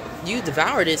don't. You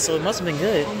devoured it, so it must have been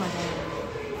good. Oh my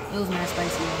god. It was mad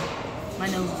spicy. My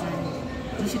nose was running.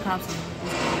 You should cop some.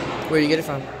 Where you get it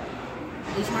from?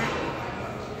 H-Mart?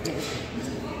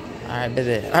 Alright,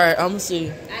 baby. Alright, I'm gonna see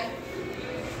you.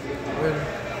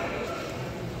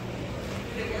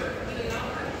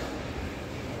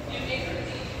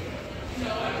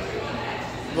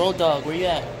 Road dog, where you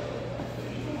at?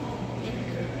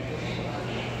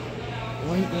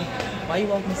 Why you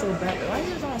walking so back? Why you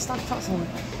just don't stop talking?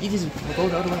 You just go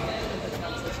the other way.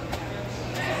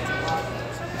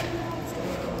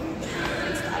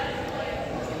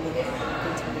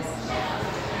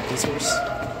 This horse.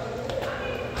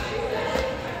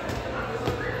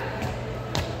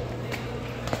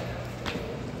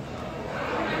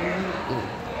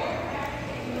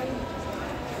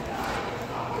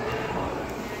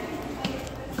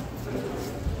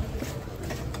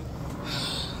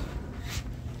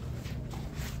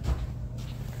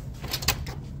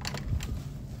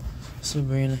 So,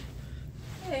 Brandon.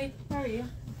 Hey, how are you?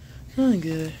 I'm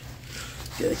good.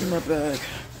 Gotta get my bag.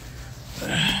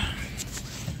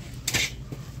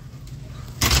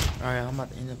 Alright, I'm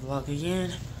about to end the vlog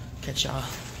again. Catch y'all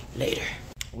later.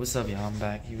 What's up, y'all? I'm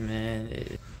back here, man.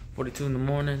 It's 42 in the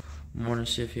morning. Morning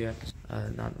shift here.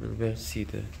 Not really able to see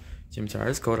the gym tire.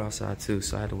 It's cold outside too,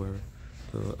 so I had to wear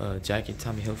a jacket,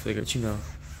 Tommy Hilfiger. But you know,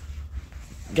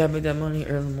 gotta make that money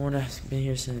early in the morning. I've been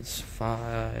here since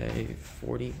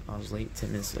 5:40. I was late,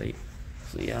 10 minutes late.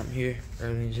 So yeah, I'm here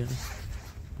early in the gym.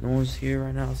 No one's here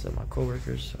right now except my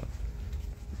coworkers. So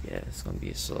yeah, it's gonna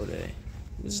be a slow day.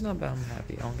 It's not bad. I'm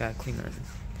happy. I don't gotta clean or anything.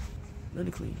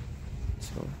 Really clean.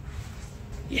 So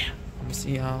yeah, I'm gonna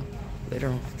see y'all later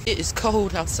on. It is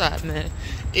cold outside, man.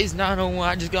 It's 9:01.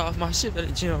 I just got off my shift at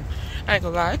the gym. I ain't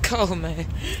gonna lie, it's cold, man.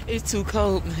 It's too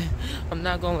cold, man. I'm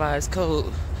not gonna lie, it's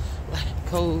cold. Like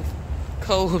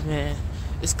cold, man.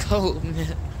 It's cold,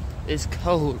 man. It's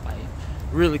cold, like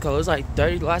really cold. It's like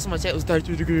 30. The last time I checked, it was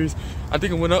 33 degrees. I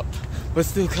think it went up, but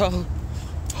still cold.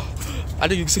 I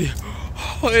think you can see it.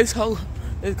 Oh, it's cold.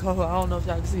 It's cold. I don't know if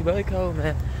y'all can see, but it's cold,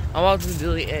 man. I walked to the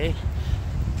Billy A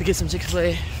to get some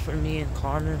Chick-fil-A for me and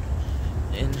Carmen,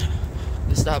 and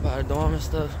to stop by the dorm and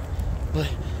stuff. But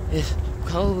it's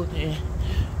cold, man.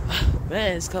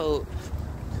 Man, it's cold.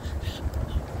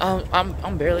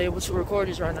 I'm barely able to record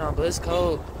this right now, but it's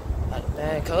cold. Like,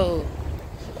 man, cold.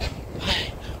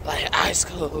 Like ice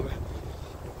cold.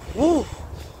 Woo!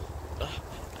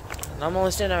 And I'm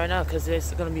only saying that right now because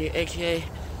it's gonna be an AKA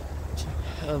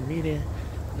meeting,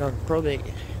 no, probate.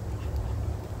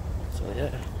 So yeah,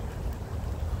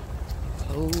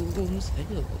 cold as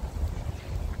hell.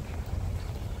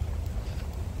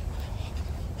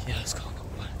 Yeah, it's cold.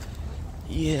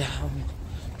 Yeah, I'm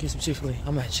get some Chick-fil-A.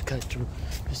 I'm actually cut through.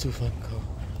 It's too fucking cold.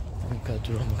 I'm gonna cut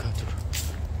through.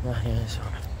 My hands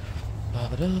are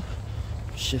bobbed up,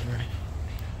 shivering.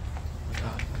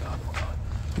 Oh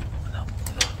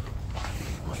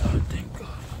my God, thank God.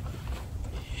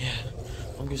 Yeah,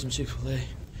 I'm gonna get some Chick-fil-A.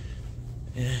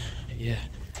 And yeah,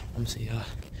 I'm gonna see y'all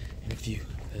in a few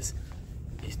because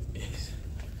it is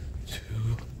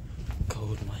too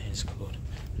cold. My hands are cold.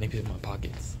 I need to put it in my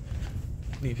pockets.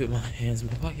 I need to put my hands in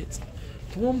my pockets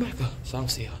to warm back up. So I'll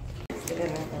see y'all.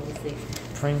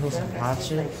 Pringles and hot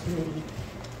chips.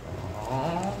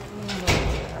 Oh.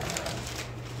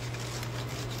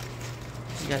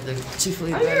 You got the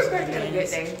Chick-fil-A. Oh, you're recording a good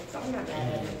day, so I'm not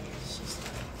mad at it.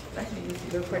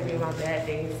 You're recording my bad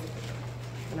days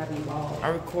when I be bald. I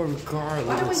record regardless.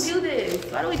 Why do we do this?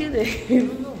 Why do we do this?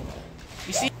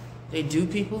 You see, they do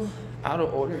people out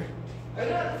of order. Are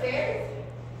you on the stairs?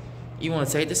 You want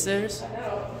to take the stairs? I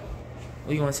know. What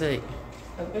do you want to take?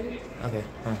 Okay. Okay.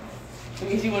 It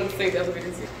means you want to take the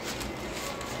elevator too.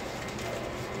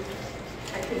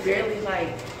 I could barely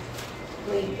like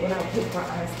sleep when I put my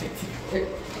eyes together.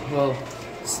 Well,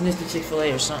 sniff the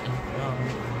Chick-fil-A or something.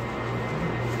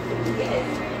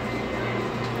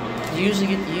 You usually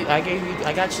get you. I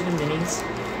got you the minis,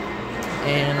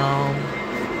 and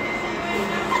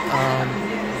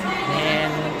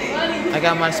I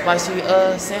got my spicy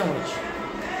sandwich.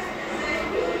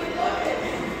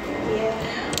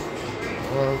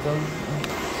 Welcome.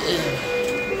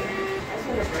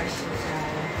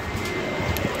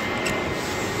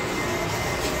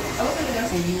 I was gonna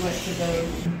ask you went to the.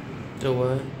 The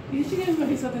what? You should give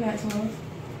me something at 12.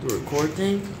 The record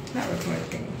thing? Not record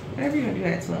thing. Whatever you're gonna do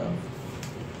at 12.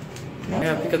 No, I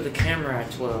gotta pick up the camera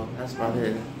at 12. That's about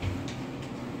it.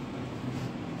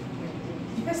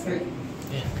 You press 3?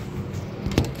 Yeah.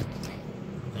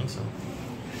 I think so.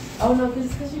 Oh no,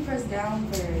 because you press down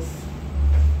first.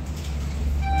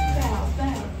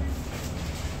 Down.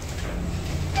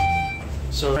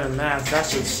 So in math,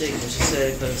 that's what's sick. What she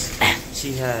said because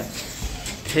she had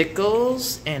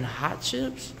pickles and hot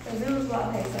chips. And it was like,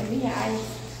 okay, so me and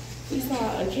Ice, we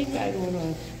saw a kickback going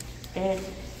on, and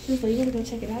she was like, "You wanna go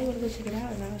check it out? You wanna go check it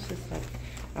out?" And I was just like,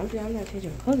 "I'm not changing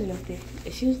my clothes up there."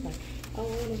 And she was like, "Oh, I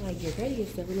wanna like get ready and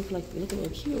stuff. We look a little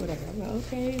cute or whatever." I'm like,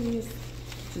 "Okay."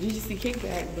 So we just see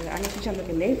kickback, but I know she's trying to make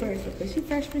a name for herself. But she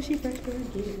freshman, I get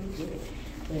it.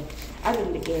 But I've been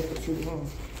in the game for too long,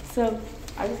 so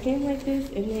I just came like this,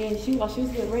 and then while she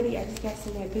was getting ready, I just got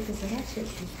some like pickles and hot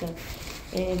chips and stuff.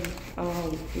 And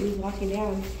we was walking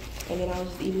down, and then I was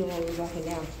just eating while we was walking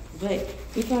down. But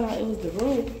we found out it was the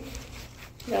room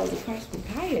that was across from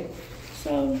Kaya.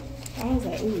 So I was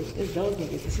like, "Ooh, it's those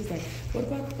niggas." And she's like, "What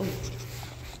about?" Oh,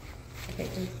 okay.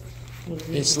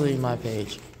 It's literally my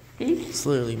page. Hmm? It's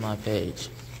literally my page.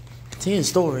 Continue the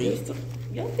story.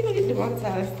 Y'all think I get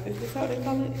demonetized? Is this how they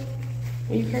call it?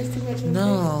 When you curse too much?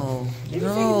 No.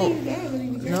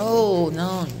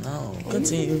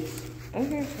 Continue.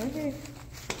 Okay.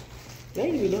 They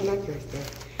didn't even know my curse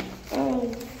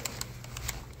though.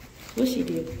 What she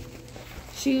did?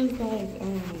 She was like,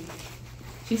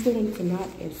 she still wanted to knock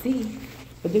and see,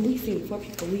 but then we seen 4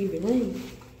 people leave the room,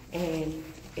 and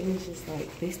it was just like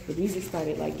the music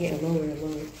started like getting lower and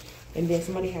lower, and then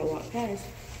somebody had walked past.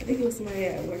 I think it was somebody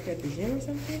that worked at the gym or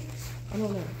something. I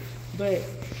don't know, but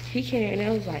he came and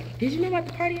I was like, "Did you know about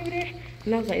the party over there?"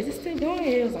 And I was like, "Is it still going?" And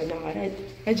it was like, "No,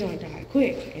 that joint died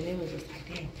quick," and it was just like,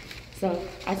 damn. So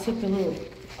I took the little,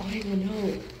 they don't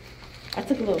know. I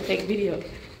took a little fake video.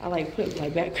 I like put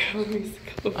like background music.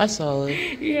 I saw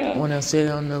it. Yeah. When I sat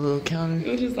on the little counter.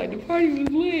 It was just like the party was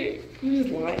lit. We was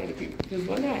just lying to people. Because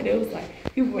one night it was like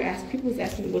people was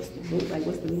asking me what's the move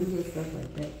and stuff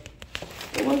like that.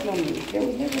 It was no move. There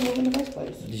was never a move in the first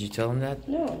place. Did you tell him that?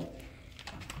 No.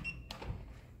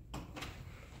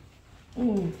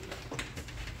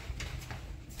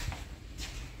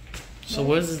 So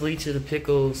what does this lead to the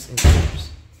pickles and chips?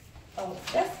 Oh,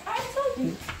 I told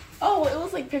you. Oh, it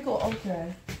was like pickle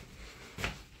okra.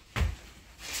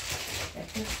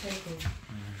 That's just pickle.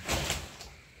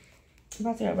 I'm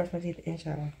about to go brush my teeth and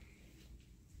shower.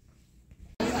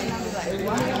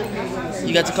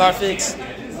 You got the car fixed?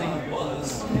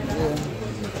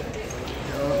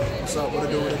 What's up? What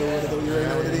it do? You already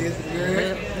know what it is? You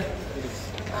already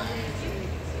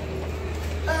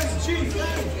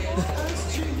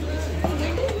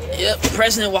Yep,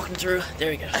 president walking through.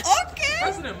 There we go. Okay.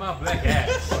 President, my black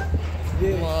ass.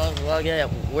 Well, yeah.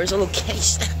 Where's the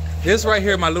location? This right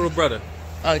here, my little brother.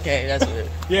 Okay, that's weird.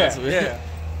 Yeah, that's weird.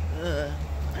 yeah.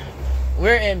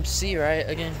 We're MC, right?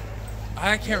 Again.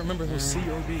 I can't remember if it was C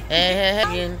or B. Hey,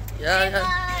 again.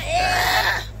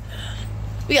 Yeah.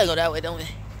 We gotta go that way, don't we?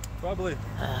 Probably.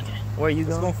 Okay. Where are you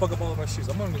going? It's gonna fuck up all of our shoes.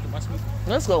 I'm gonna get my smoothies.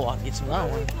 Let's go walk and get some. I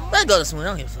don't want. Let's go to smoothies. I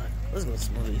don't give a fuck. Let's go to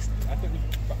smoothies. I think we.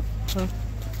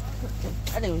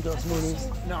 I think we go to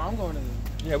smoothies. No, I'm going to.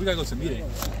 Yeah, we gotta go to a meeting.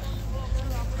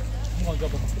 I'm gonna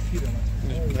drop off my computer.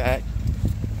 Back.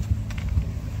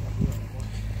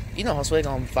 You know Josué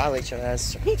gonna violate your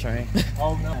ass train.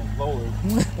 Oh no, Lord.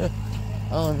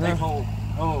 Oh no.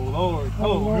 Oh Lord.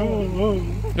 Oh Lord.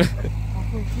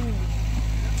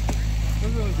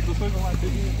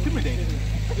 Intimidating.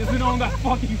 Is it on that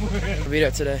fucking word? I'll be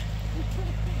there today.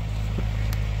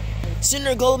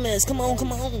 Senator Gomez, come on.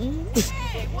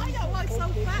 Hey, why y'all look so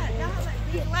fat? Y'all have like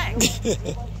big legs.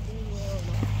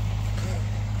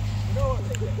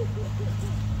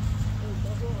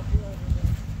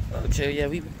 Okay, yeah,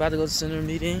 we about to go to Senator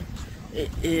meeting.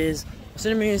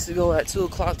 Senator meeting is to go at 2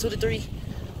 o'clock, 2 to 3.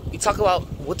 We talk about,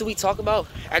 what do we talk about?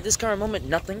 At this current moment,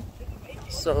 nothing.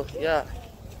 So, yeah.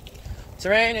 It's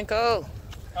raining and cold.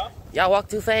 Huh? Y'all walk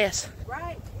too fast.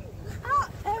 Right.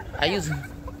 I use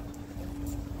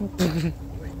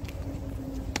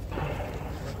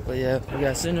But yeah, we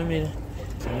got Senator meeting.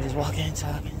 And we just walk in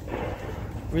talking.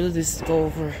 Really just go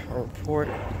over a report,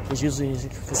 which usually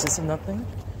consists of nothing.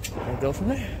 And go from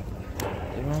there.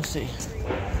 We're gonna see.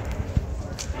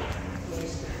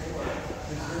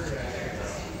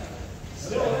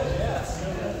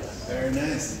 Very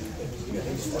nice.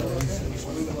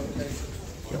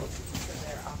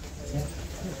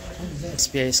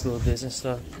 SBA School of Business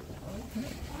stuff.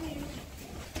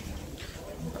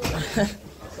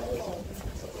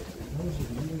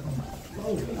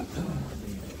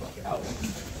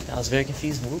 I was very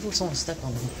confused. What looks on step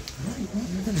on me?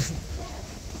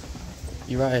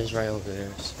 Uriah is right over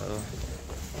there, so.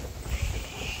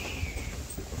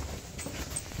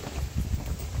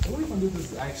 What are we gonna do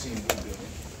this actually in good building?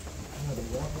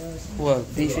 What,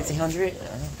 B1500?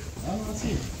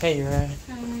 Hey, Uriah.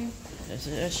 Hi. That's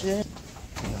it.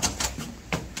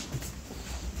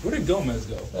 Where did Gomez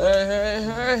go?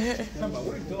 Hey.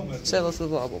 Where did Gomez Say hello to the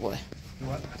vlog, boy.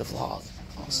 What? The vlog,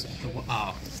 Austin. The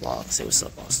vlog. Say what's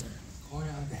up, Austin. Let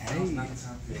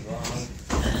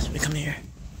me come here.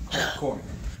 Corey,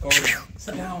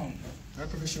 sit down. Our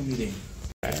professional meeting.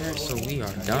 Alright, so we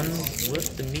are done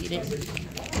with the meeting.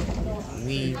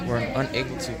 We were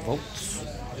unable to vote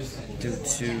due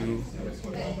to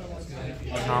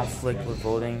conflict with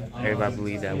voting. Everybody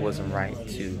believed that it wasn't right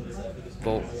to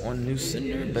vote on new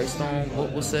senator based on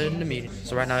what was said in the meeting.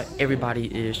 So right now, everybody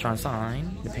is trying to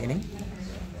sign the painting.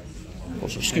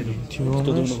 Excuse me. Still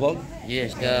doing the vote?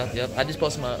 Yes, yeah. I just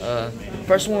posted my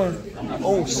first one.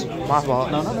 Oh, my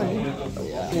fault. No.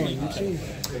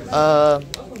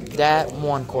 That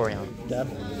one Corian.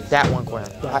 That one Corian.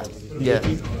 Yeah.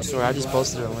 Sorry, I just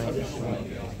posted a link.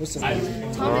 What's the name?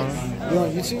 You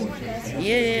on YouTube?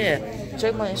 Yeah.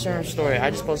 Check my Instagram story. I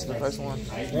just posted the first one.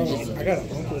 I got an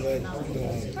uncle that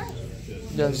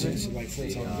does it? Like full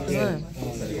time. Yeah.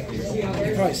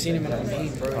 You probably seen him in our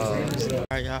meeting, bro.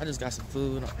 Alright, y'all. I just got some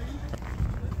food.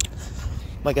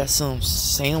 I got some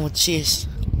sandwiches.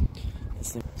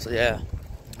 So yeah,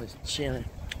 just chilling.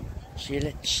 You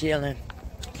know what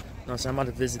I'm saying? I'm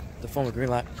about to visit the former Green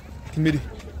Light Committee.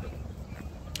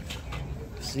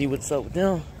 See what's up with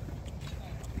them.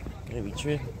 Maybe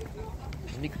trip.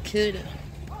 Maybe kid. You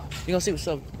gonna see what's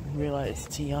up with Green Light. It's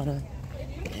Tiana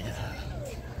and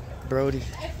Brody. You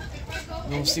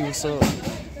gonna see what's up.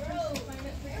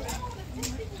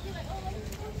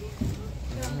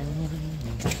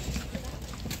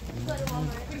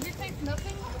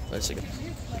 Wait a second.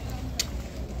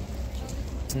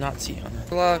 It's not Tiana.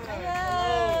 Vlog.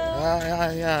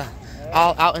 Yeah.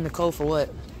 All out in the cold for what?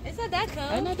 It's not that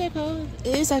cold. I'm not that cold.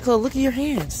 It is that cold. Look at your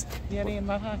hands. Yeah, they in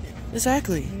my pocket.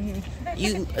 Exactly.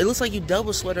 It looks like you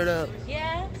double sweatered up.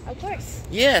 Yeah, of course.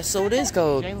 Yeah, so it is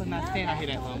cold. Jaylen not staying out here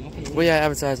that long. Where y'all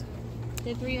advertising?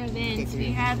 The 3 events.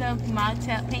 We have the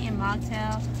mocktail, painting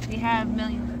mocktail. We have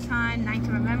Million Time, Night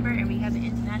to Remember, and we have the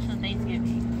International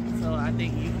Thanksgiving. So I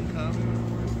think you can come.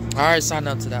 I already signed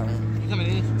up to that one. You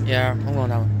coming in? Yeah, I'm going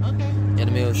that one. Okay. Yeah,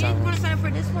 the Million You Time want one. to sign up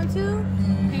for this one too?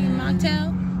 Painting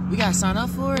mocktail. We gotta sign up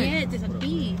for it? Yeah, there's a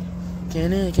fee.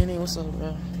 Kenny, what's up,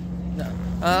 bro? No.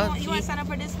 You want to sign up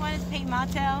for this one? It's painting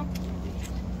mocktail.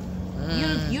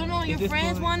 You know your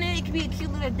friends want it. It could be a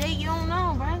cute little date. You don't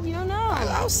know, bro. You don't know.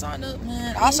 I'll sign up,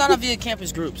 man. I'll sign up via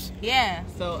campus groups. Yeah.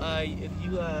 So if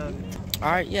you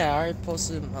Alright, yeah, I already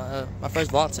posted my first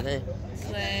vlog today.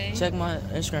 Slay. Check my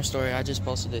Instagram story. I just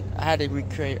posted it. I had to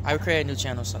recreate a new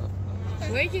channel, so.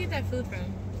 Where'd you get that food from?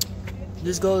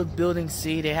 Just go to Building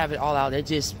C. They have it all out. They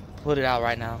just put it out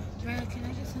right now. Bro, can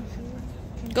I get some food?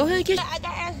 Go ahead, get. I got to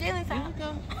ask Jaylen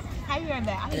something. How you earned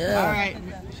that? Yeah. All right.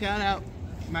 Shout out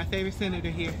my favorite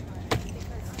senator here.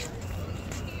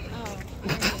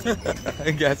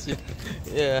 I got you.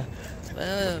 Yeah.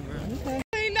 Bro.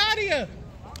 Hey Nadia.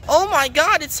 Oh my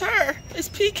God, it's her. It's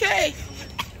PK.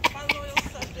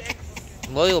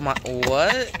 Loyal my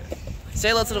what? Say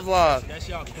hello to the vlog. That's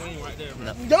y'all queen right there,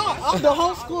 bro. No. I'm the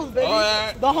homeschools, baby.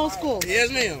 The homeschools.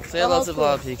 Yes, ma'am. Say hello to the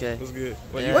vlog, PK. What's good?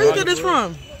 Yeah. Where you get this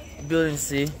from? Building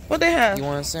C. What they have? You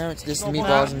want a sandwich? Just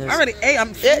meatballs and this. I already ate.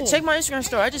 I'm full. Yeah, check my Instagram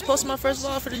story. I just posted my first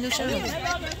vlog for the new channel.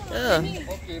 Yeah.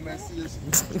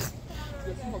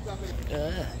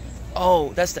 Yeah.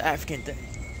 Oh, that's the African thing.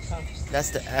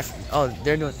 That's the African. Oh,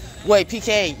 they're doing. Wait,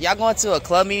 PK, y'all going to a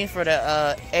club meeting for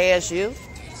the ASU?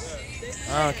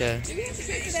 Oh, okay. Do we have to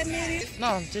pay for that meeting?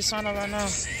 No, just sign up right now.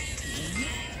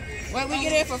 What, we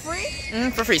get it for free?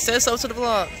 For free. Say so to the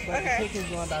vlog. Okay.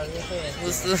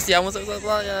 Yeah, I want to say to the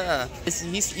vlog. Yeah.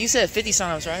 You said 50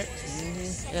 signups, right?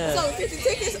 Yeah. So 50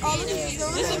 tickets, all of these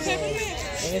going? It's a peppermint.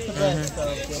 And it's the best, so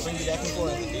they'll bring you back and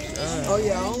forth. Oh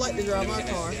yeah, I don't like to drive my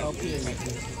car. Oh, period.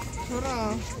 Hold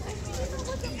on.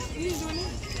 You didn't do it.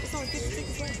 It's only 50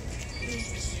 tickets left.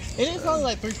 It is only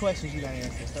like 3 questions you gotta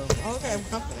answer. So Okay, I'm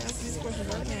gonna ask these questions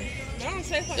right now.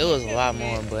 It was a lot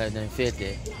more, but than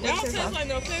 50. Y'all taste like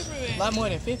no peppermint. a lot more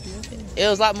than 50. It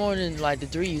was a lot more than like the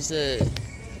 3 you said.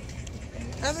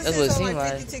 That's what it seemed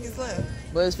like. 50 tickets left.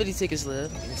 But it's 50 tickets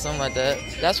left, something like that.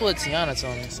 That's what Tiana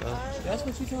told me. So. That's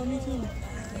what you told me too.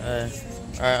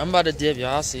 Alright, I'm about to dip,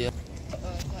 y'all. I'll see you.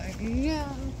 Yeah.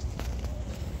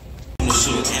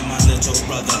 And my little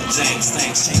brother James,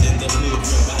 thanks, changing the mood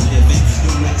where I live in.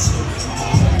 New Mexico.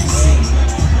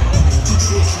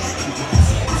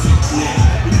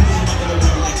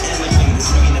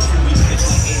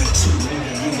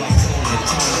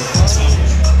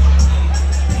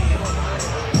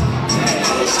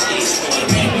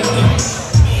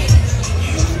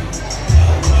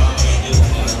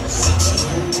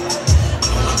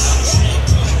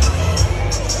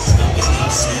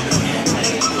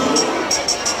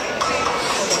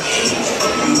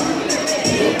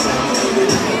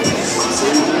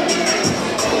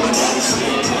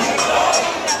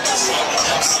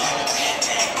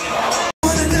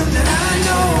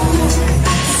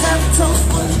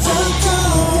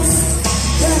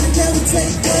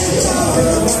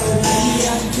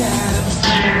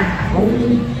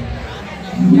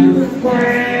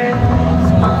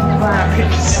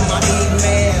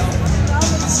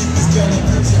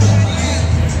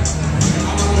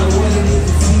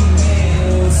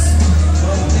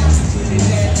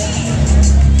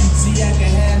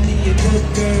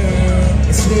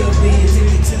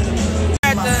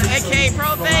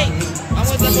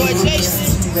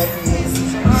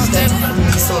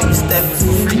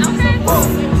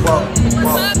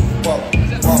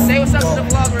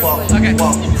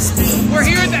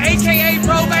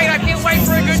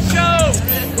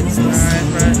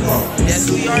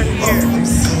 start here. Good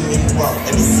show.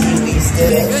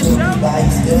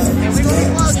 And we're gonna be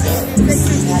closing it.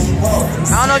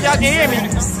 I don't know if y'all can hear me. They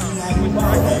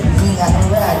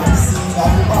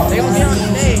gonna be on the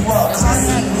stage.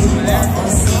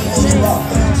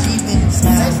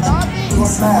 They stopped it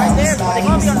right there, but they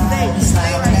gonna be on the stage.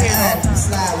 Stay right here, though.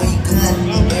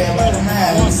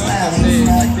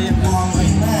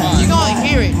 You gonna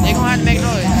hear it. They gonna have to make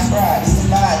noise.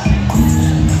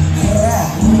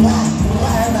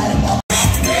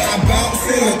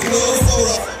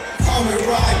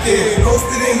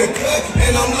 Posted in the cut,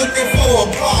 and I'm looking for a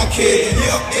blockhead.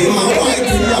 Yep, in my white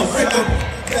girl,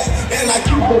 and I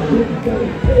keep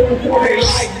it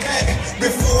like that.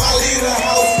 Before I leave the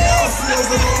house, y'all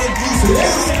sizzle on the goose.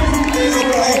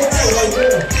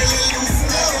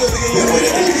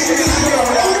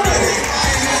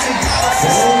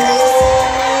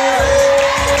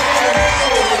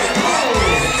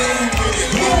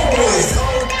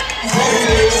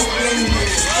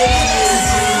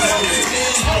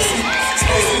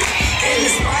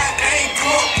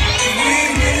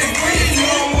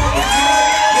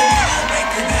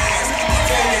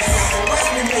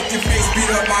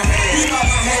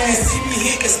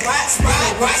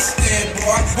 Watch that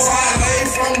boy, boy, I lay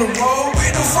from the road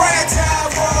with the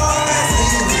fragile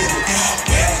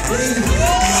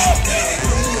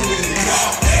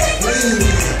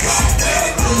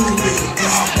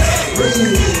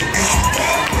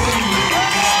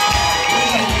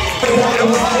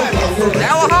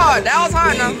That was hard. That was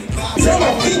hard now.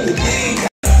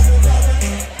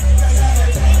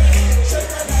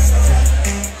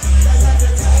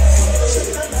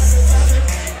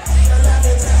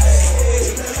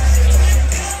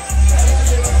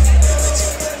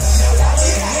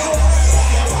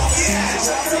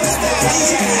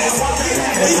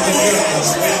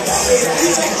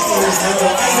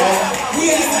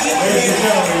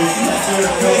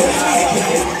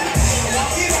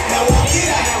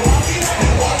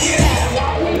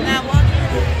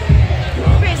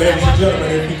 Ladies and gentlemen,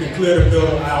 if you can clear the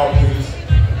building out, please.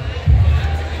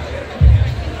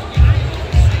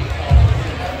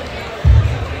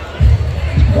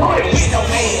 with no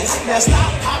hands. Now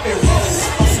stop popping rolls.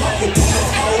 I'm smoking through the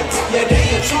hole. Yeah,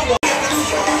 they in trouble.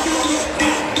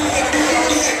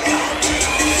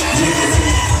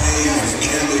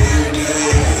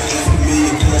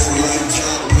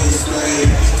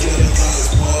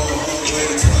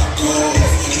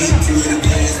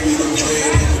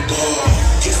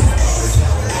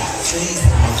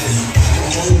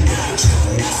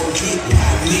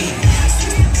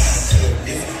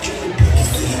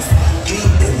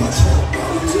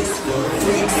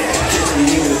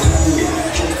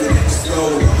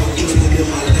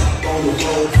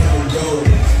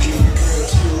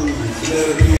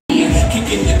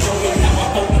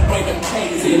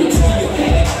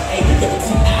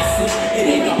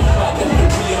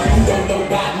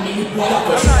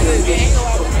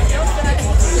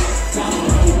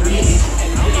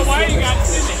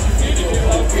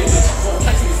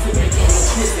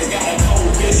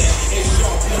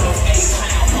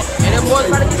 And them boys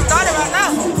about to get started right now.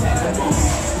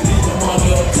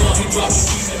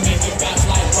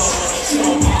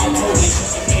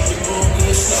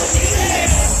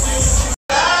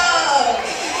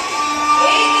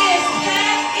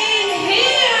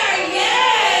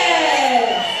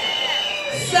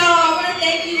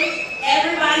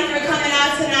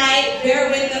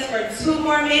 Bear with us for 2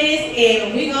 more minutes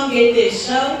and we're going to get this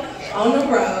show on the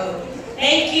road.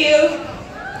 Thank you.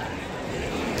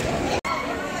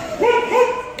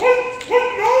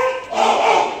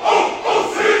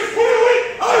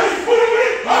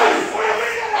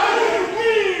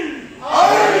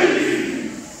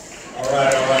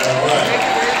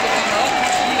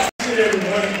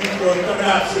 Coming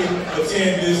out to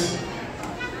attend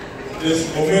this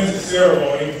momentous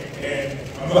ceremony, and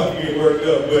I'm about to get worked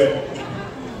up,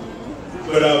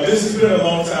 but this has been a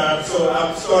long time. So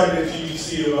I started at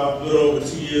GEC about a little over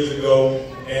 2 years ago,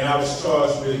 and I was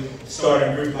charged with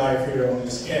starting Greek life here on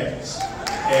this campus.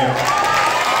 And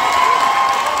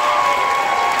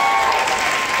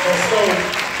so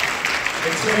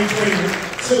in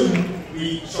 2022, we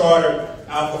chartered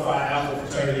Alpha Phi Alpha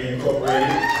Fraternity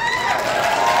Incorporated.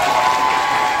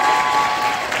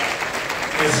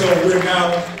 And so we're now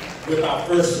with our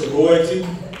first sorority,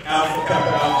 Alpha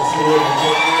Kappa Alpha Sorority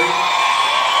Incorporated.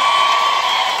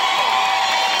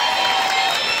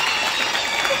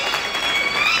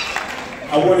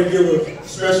 I want to give a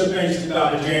special thanks to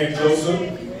Dr. Jan Joseph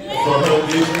for her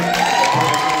vision.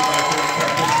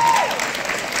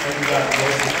 Thank you, Dr.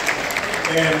 Joseph.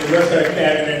 And the rest of the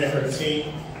cabinet and her team,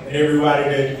 and everybody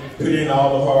that put in all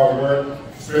the hard work,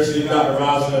 especially Dr.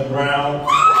 Rosalind Brown.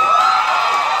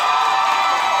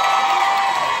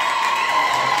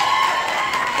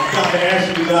 And Dr.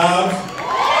 Ashley Dobbs.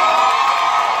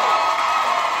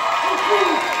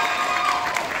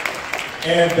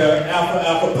 And the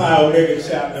Alpha Pi Omega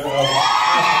chapter of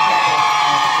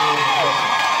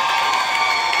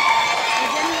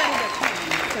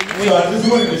So I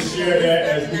just wanted to share that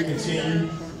as we continue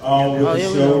with the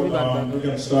show. We're going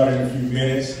to start in a few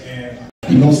minutes. And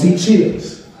you're going to see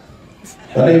cheers.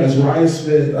 My name is Ryan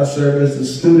Smith. I serve as the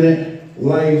Student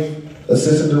Life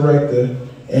Assistant Director,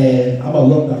 and I'm an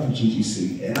alumni from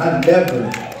GGC. And I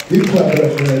never, you clap it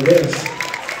up for that, yes.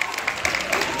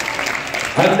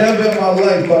 I never in my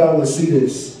life thought I would see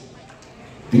this.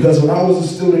 Because when I was a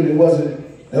student, it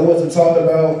wasn't talked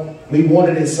about. We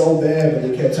wanted it so bad, but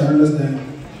they kept turning us down.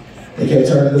 They kept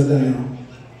turning us down.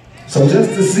 So just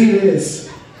to see this,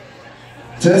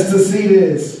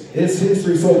 it's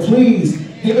history. So please,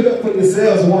 give it up for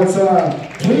yourselves one time.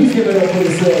 Please give it up for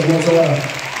yourselves one time.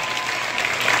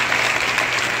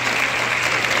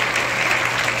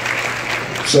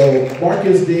 So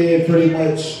Marcus did pretty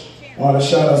much all the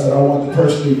shout-outs that I want to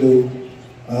personally do.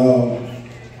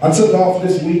 I took off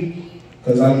this week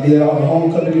because I did all the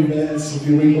homecoming events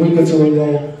a week or two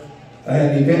ago. I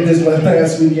had an event this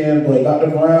past weekend, but Dr.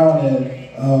 Brown and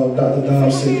Dr.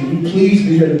 Dobbs said, can you please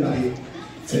be here tonight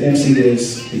to MC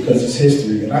this because it's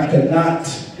history. And I could not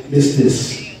miss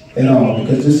this at all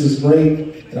because this is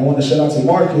great. And I want to shout out to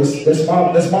Marcus. That's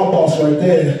my boss right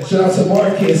there. Shout out to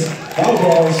Marcus, my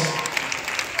boss,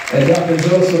 and Dr.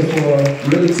 Joseph for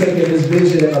really taking this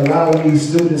vision and allowing these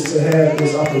students to have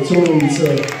this opportunity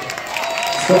to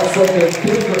start something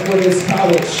different for this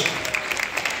college.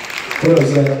 What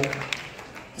is that?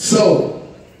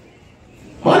 So,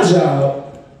 my job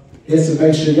is to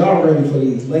make sure y'all ready for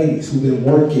these ladies who've been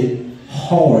working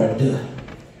hard. And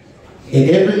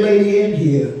every lady in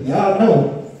here, y'all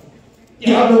know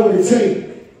what it takes.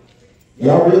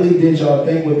 Y'all really did y'all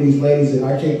thing with these ladies, and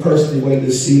I can't personally wait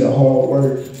to see the hard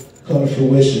work come to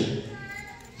fruition.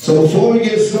 So before we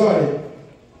get started,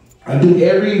 I do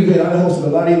every event. I host a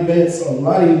lot of events.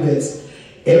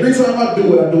 Every time I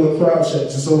do it, I do a crowd check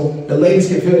so the ladies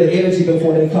can feel the energy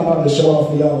before they come out to show off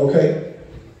for y'all, okay?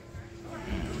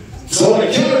 So on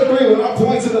the count of three, when I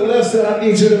point to the left side, I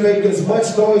need you to make as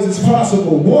much noise as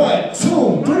possible. 1,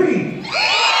 2, 3.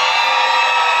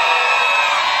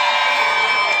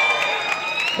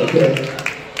 Okay.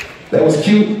 That was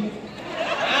cute.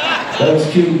 That was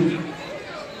cute.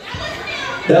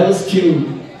 That was cute.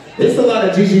 There's a lot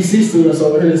of GGC students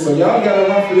over here, so y'all gotta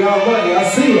run for y'all money. I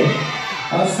see them.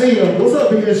 I see them. What's up,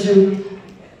 BSU?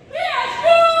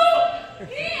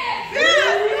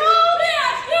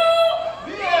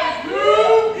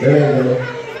 There you go.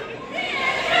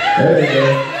 There you go.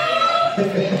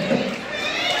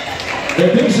 And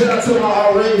big shout out to my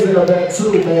RAs in the back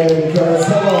too, man, because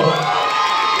come on.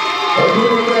 They do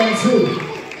the thing too.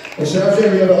 And shout out to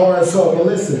every other RSO. But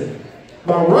listen,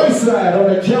 my right side on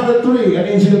the count of 3, I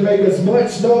need you to make as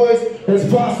much noise as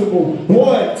possible.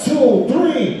 1, 2,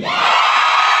 3.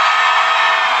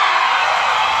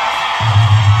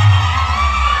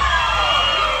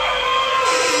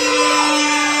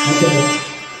 Okay.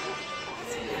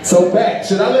 So back,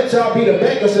 should I let y'all be the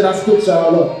back or should I scoop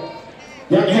y'all up?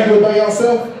 Y'all can handle it by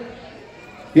yourself?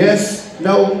 Yes?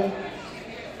 No?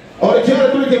 On the count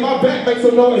of 3, can my back make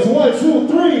some noise? 1, 2,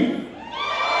 3.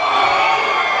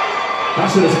 I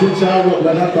should have scooped y'all up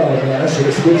like I thought, man. I should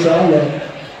have scooped y'all up.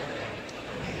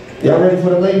 Y'all ready for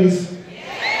the ladies?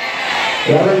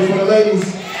 Y'all ready for the ladies?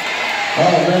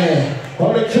 Oh man.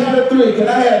 On the count of 3, can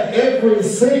I have every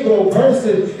single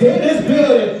person in this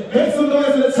building make some noise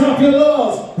at the top of your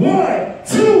lungs? 1,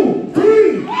 2,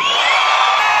 3.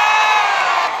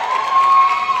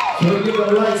 Can we get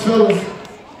them lights, fellas?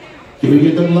 Can we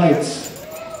get them lights?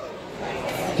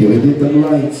 Can we get them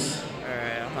lights?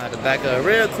 Alright, I'm gonna have to back up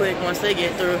real quick once they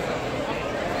get through.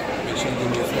 Make sure you give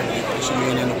me a friend. Make sure you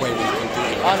ain't in the way when you come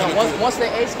through. Oh no, once the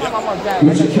A's come, I'm gonna back.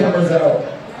 Get your cameras out.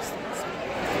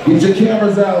 Get your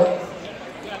cameras out.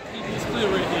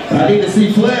 I need to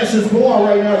see flashes more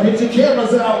right now. Get your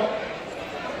cameras out.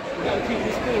 We gotta keep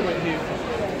this cool right here.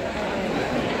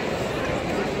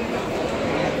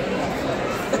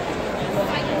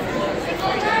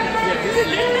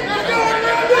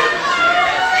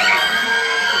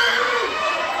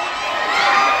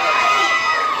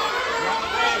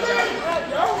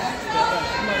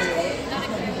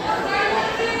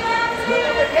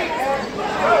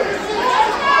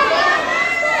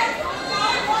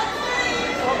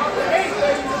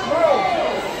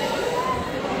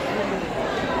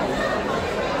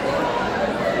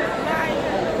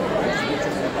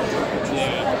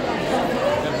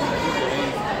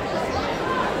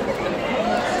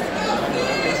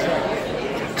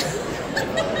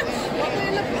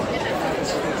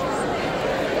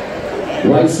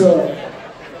 Lights up.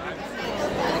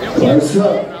 Lights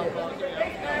up.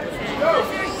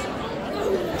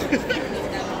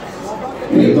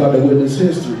 We're about to witness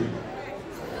history.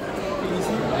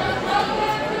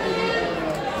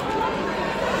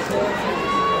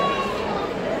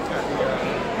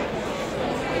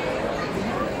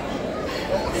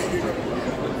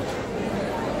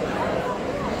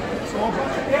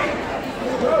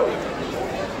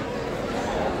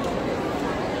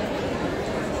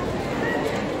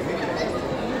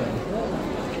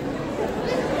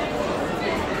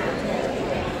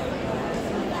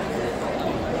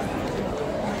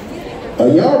 Are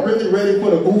y'all really ready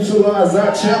for the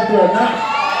Usulazat chapter or not?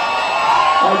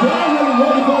 Are y'all really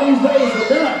ready for these days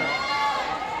or not?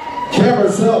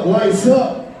 Cameras up, lights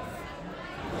up.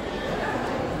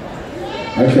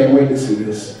 I can't wait to see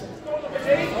this.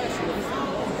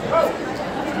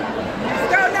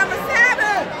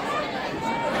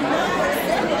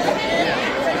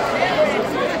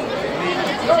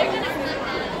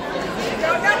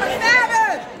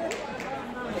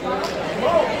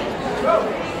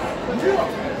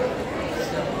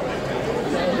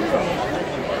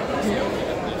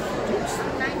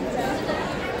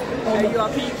 Hey, y'all,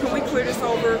 can we clear this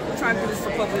over? We're trying to do this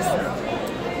for publicity.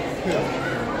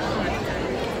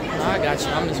 I got you.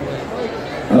 I'm just waiting.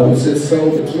 I was just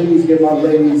so to please give my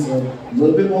ladies a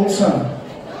little bit more time.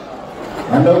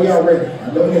 I know y'all ready.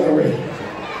 I know y'all ready.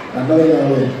 I know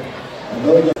y'all ready. I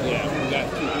know y'all. Yeah, we got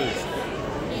 2 minutes.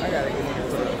 I gotta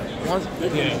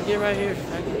get here. Get right here.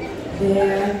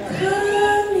 They're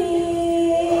coming.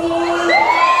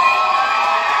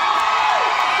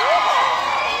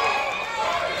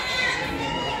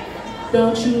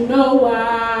 Don't you know why?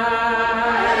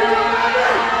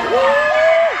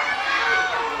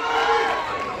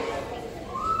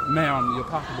 Ma'am, your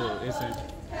pocketbook isn't.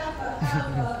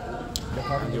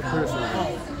 Your purse is.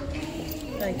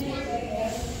 Thank you.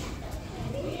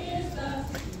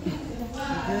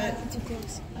 Good. Too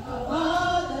close.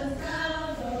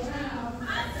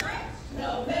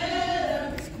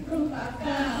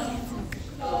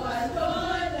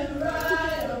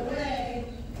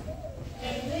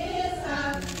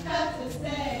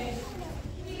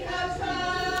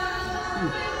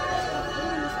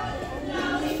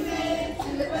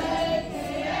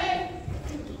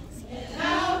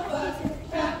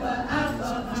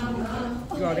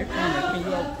 Y'all, they're coming. Can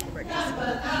you all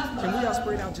practice? Can we all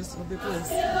spread out just a little bit, please?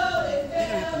 We're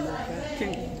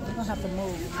gonna have to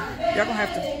move. Y'all gonna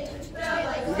have to.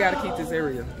 We gotta keep this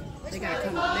area. They gotta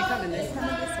come. They coming this way.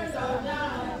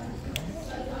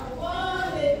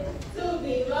 To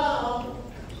be long.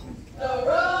 The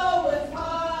road was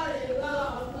hard and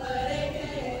long, but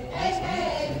AK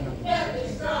kept it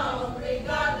strong,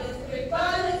 regardless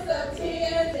of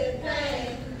tears and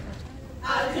pain.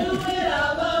 I'll do it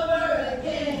all over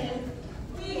again.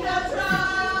 We have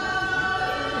tried.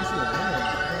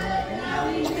 Now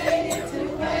we made it to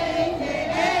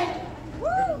AKA.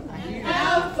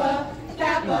 Alpha,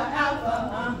 Kappa, Alpha,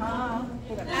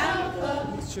 Alpha,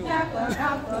 Kappa,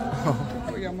 Alpha.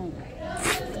 Where y'all moving?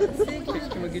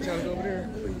 Can we get y'all to go over there,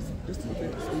 please? Just a little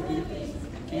bit. So we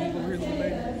can you go over here, little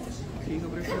lady? Can you go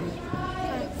over there for me?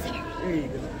 There you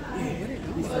go.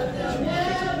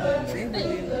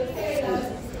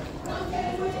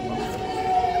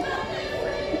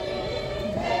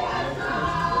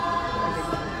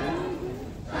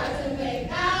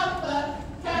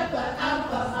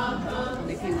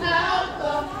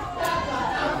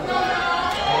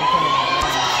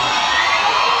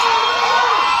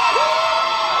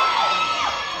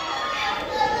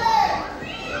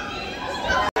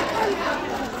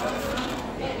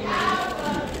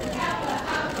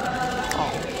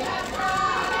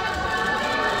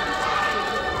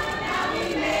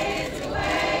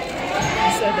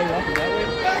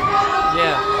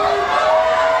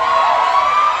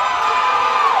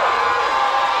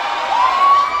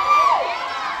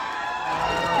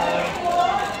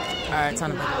 Alright,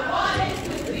 time to pick it up.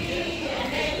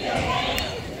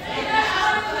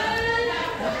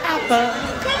 Alpha.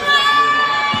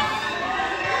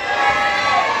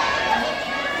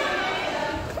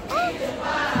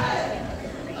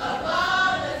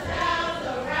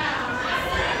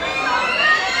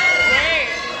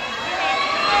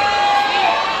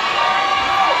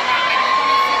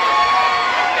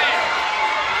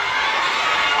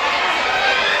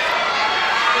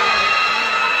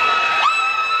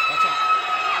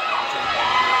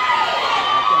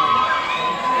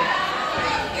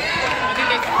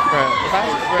 If I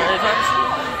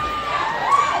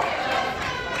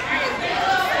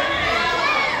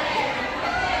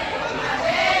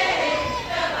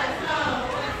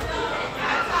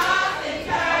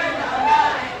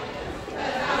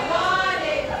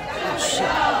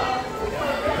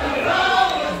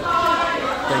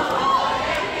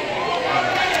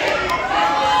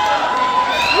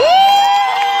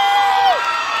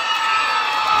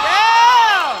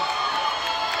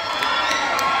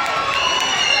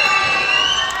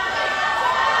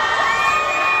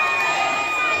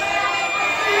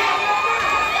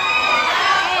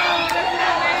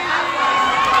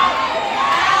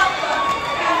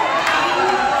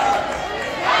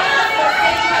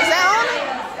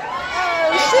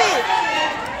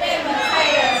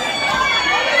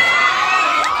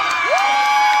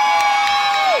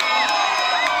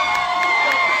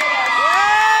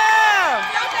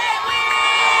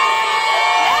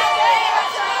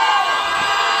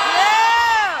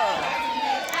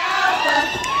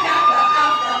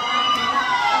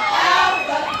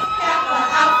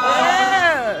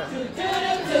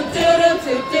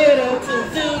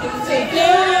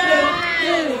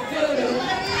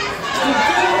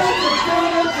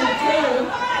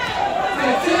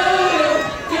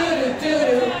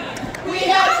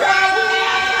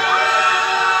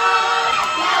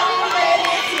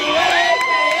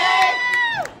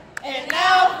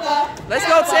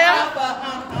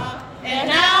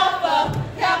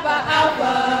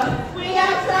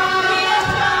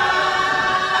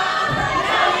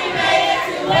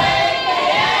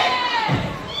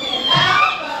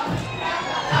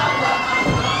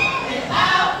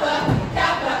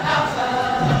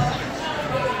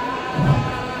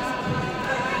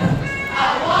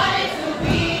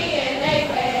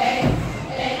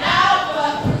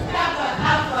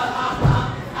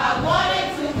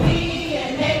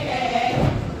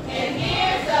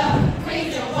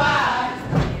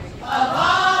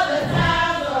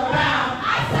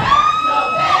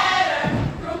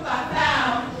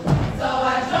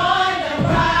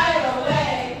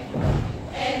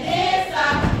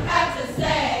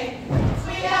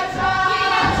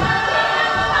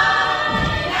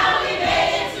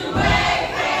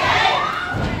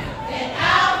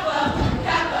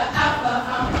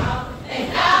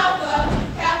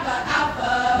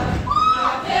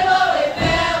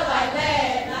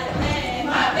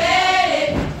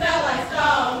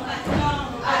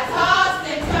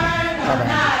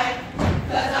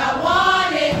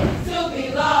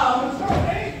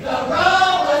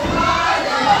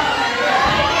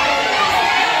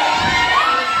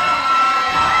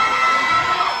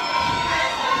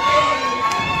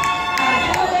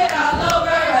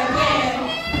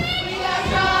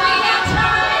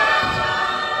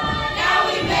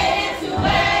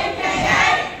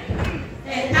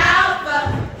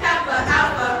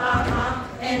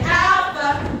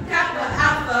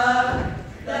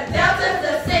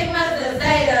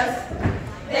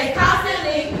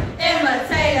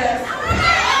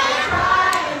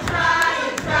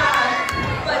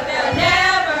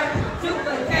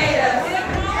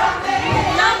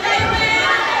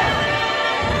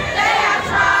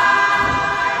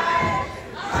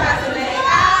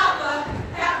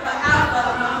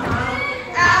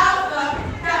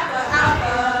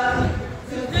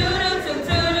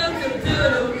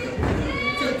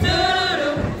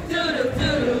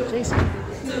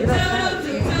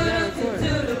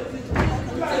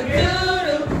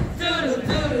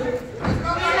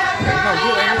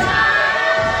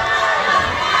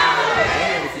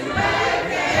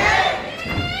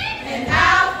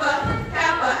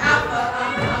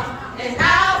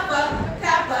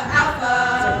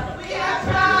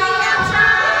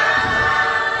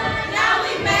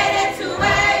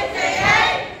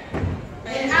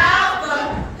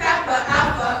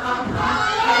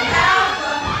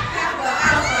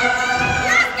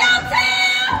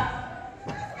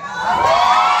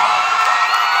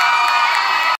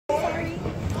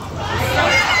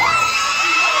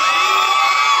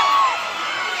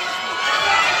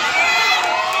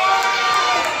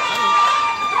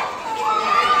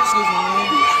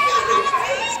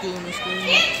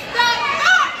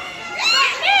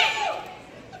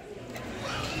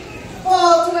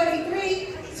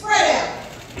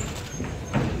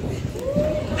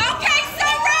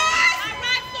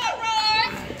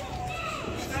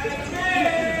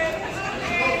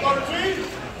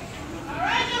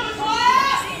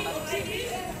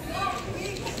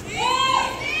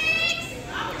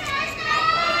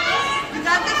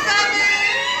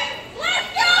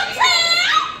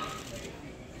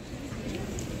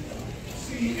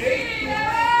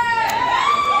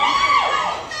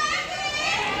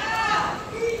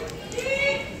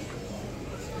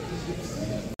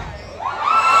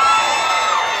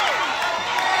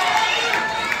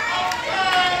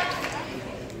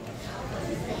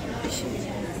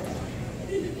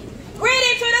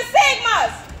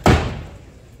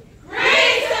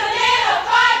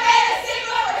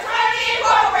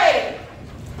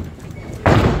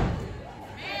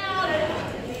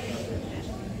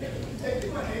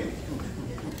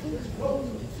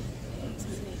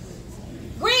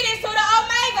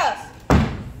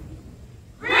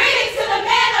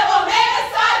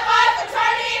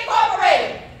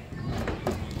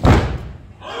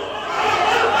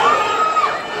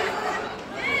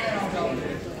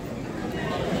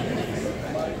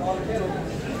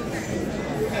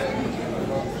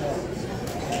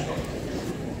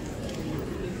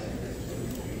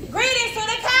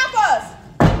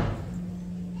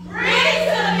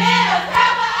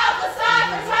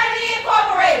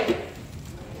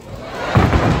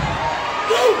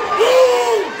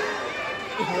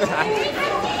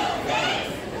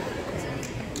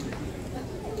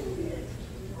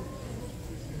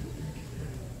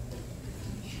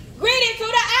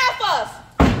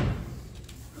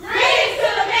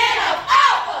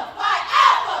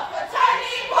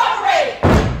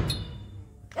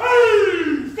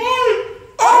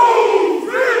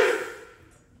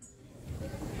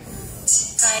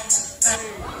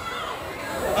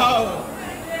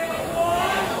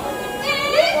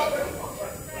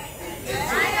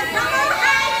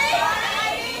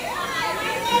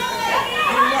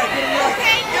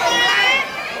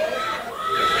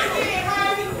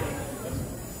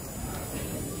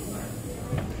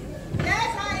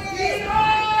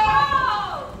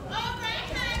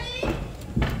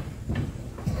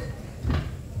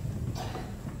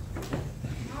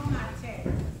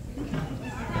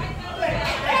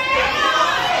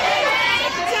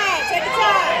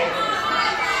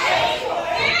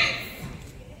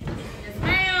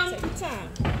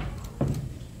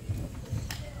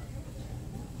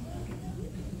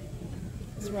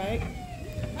right.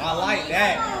 I like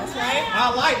that. That's right.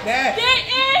 I like that. Get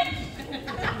in.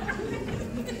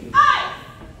 Ice.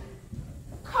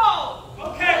 Cold.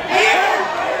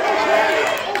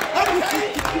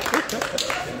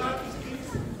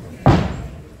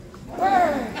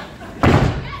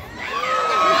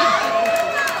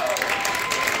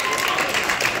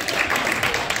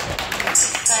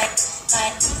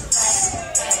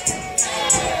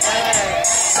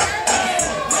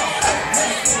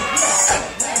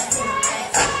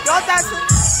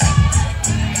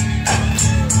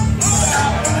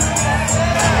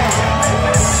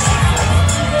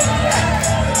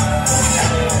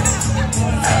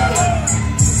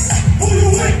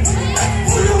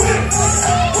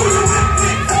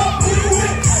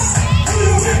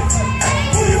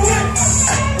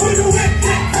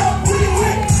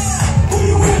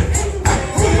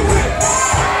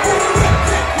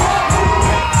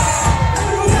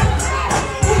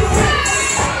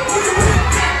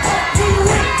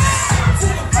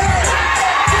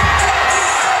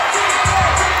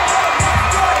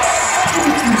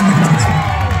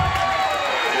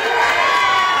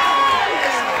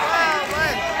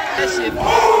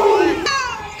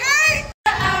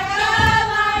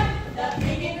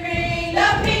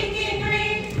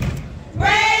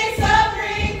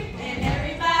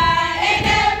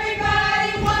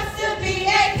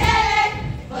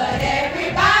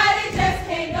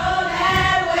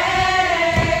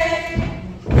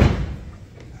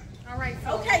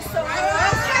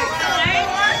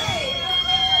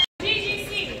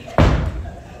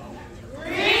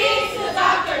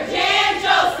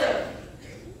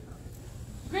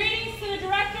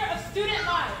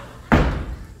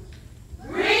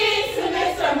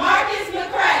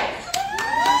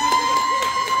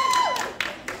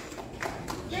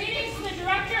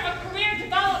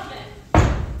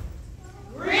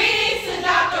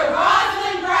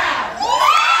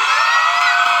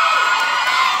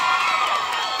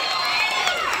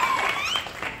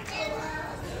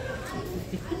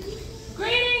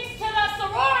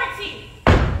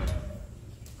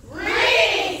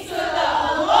 Greetings to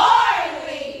the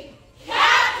Lordly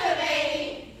Captain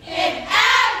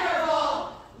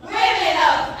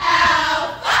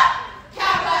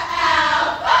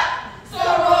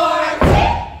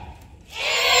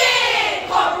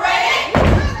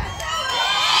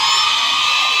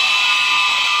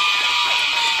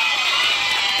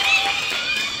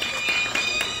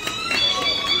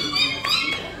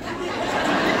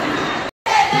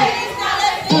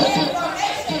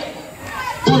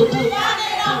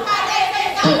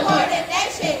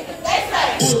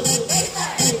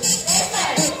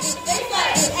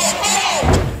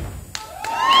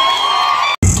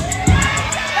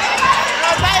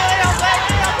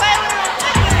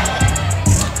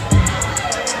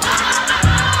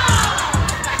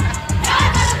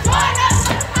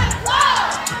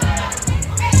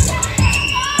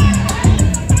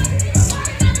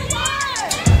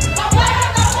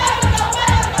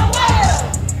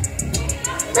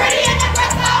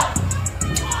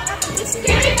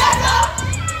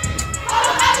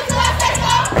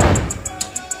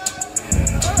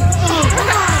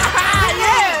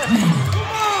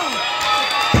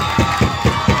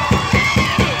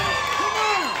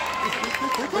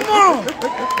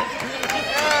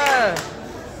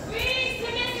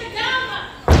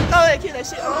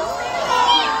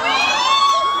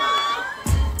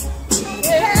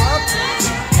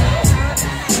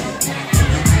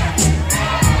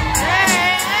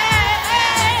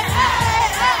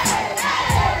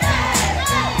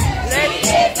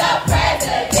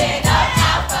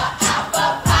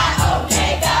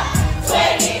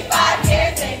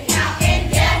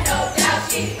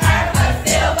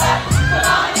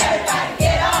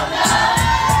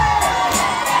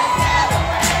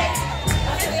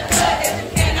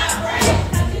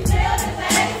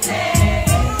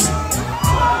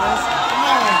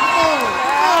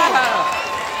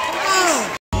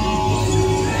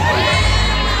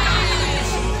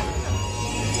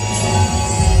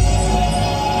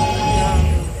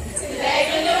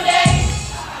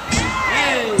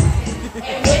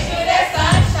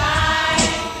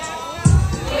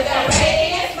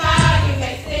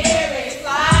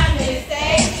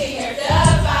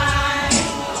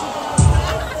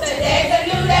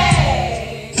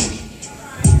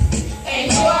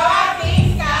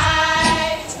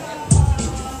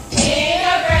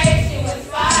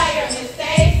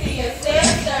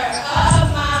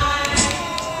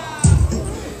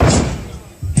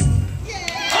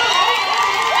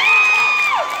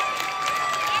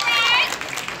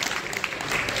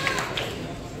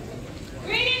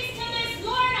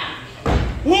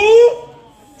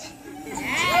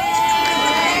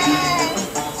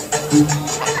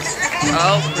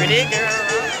Oh, pretty girl.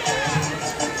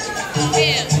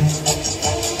 Yeah.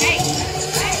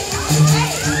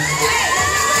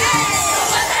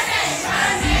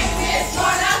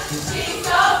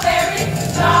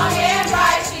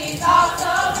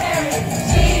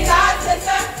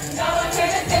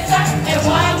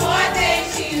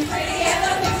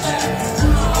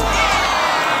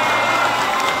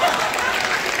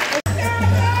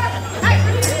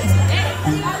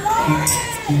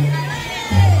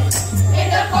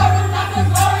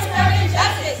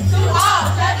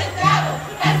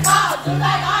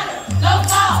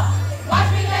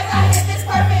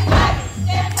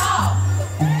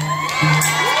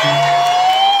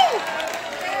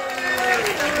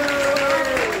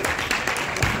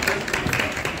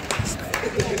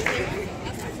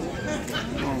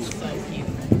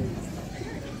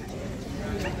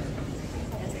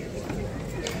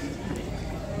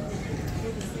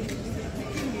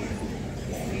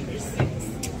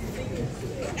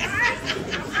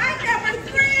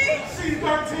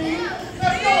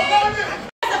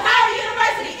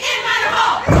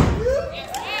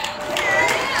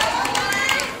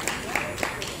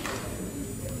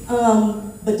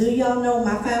 But do y'all know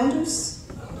my founders?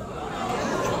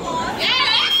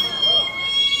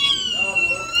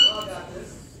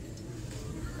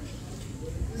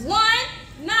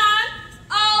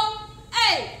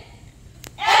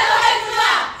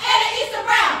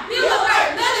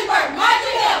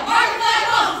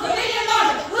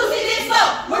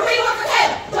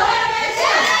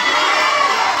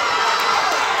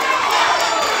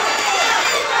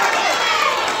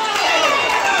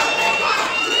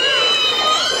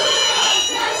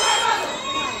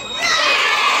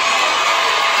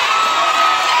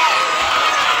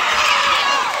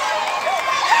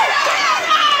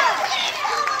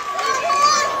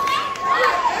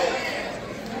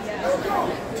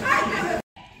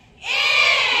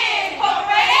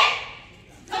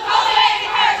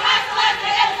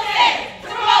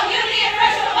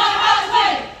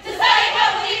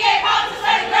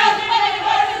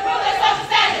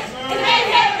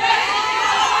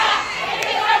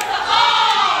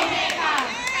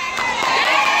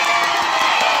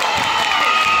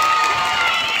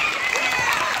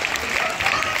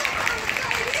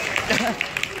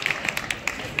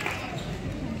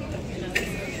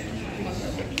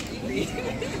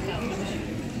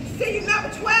 Senior number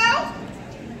 12.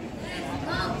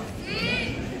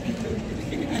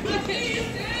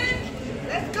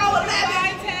 Let's go 11.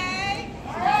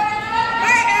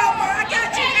 Right here.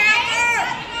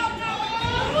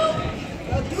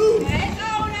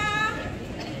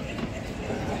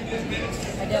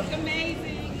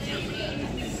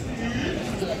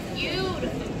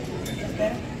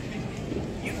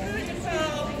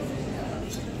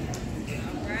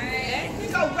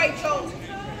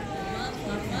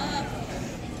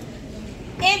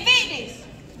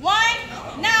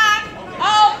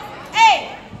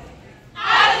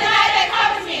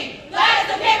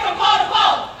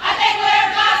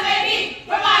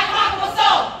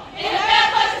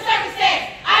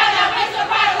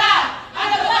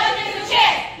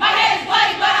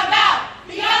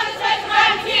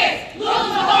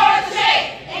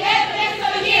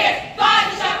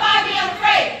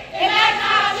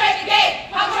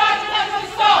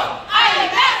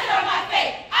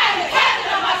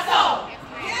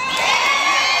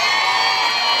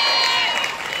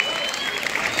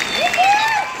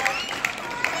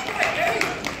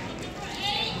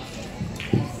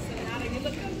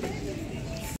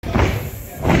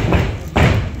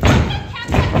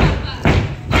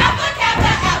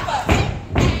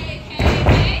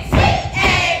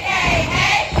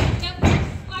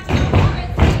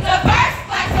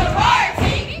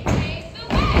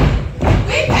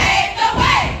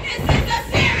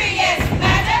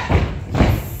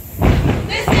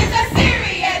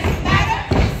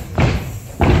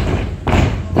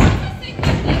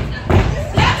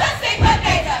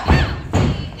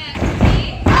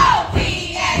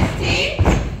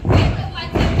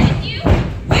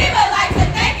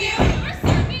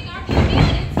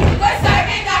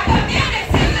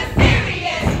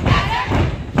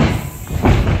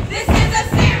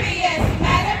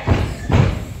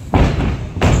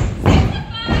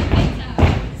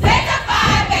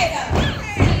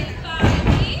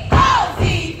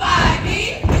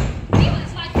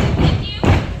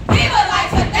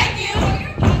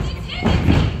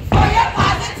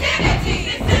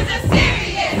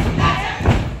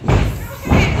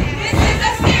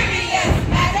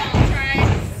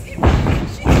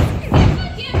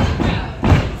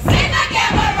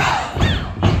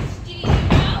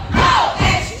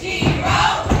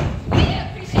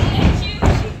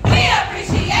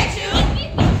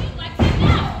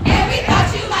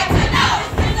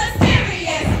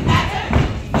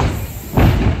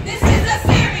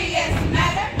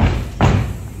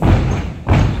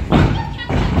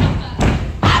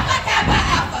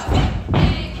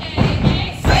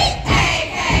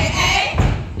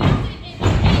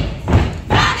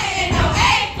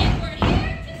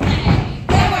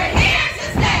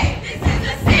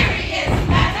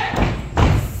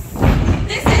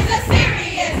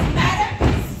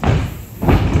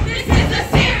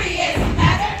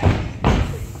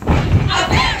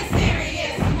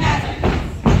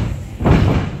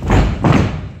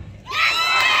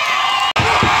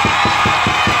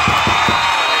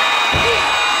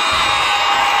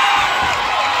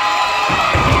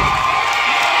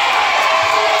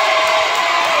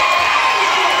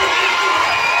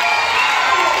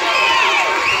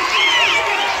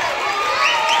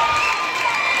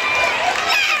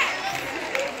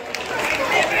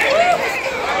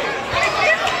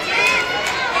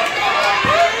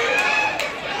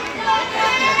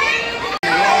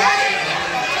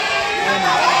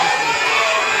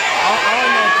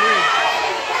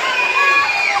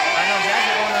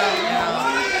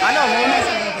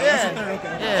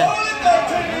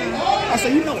 so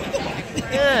you know it.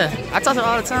 Yeah, I talk to her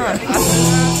all the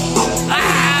time.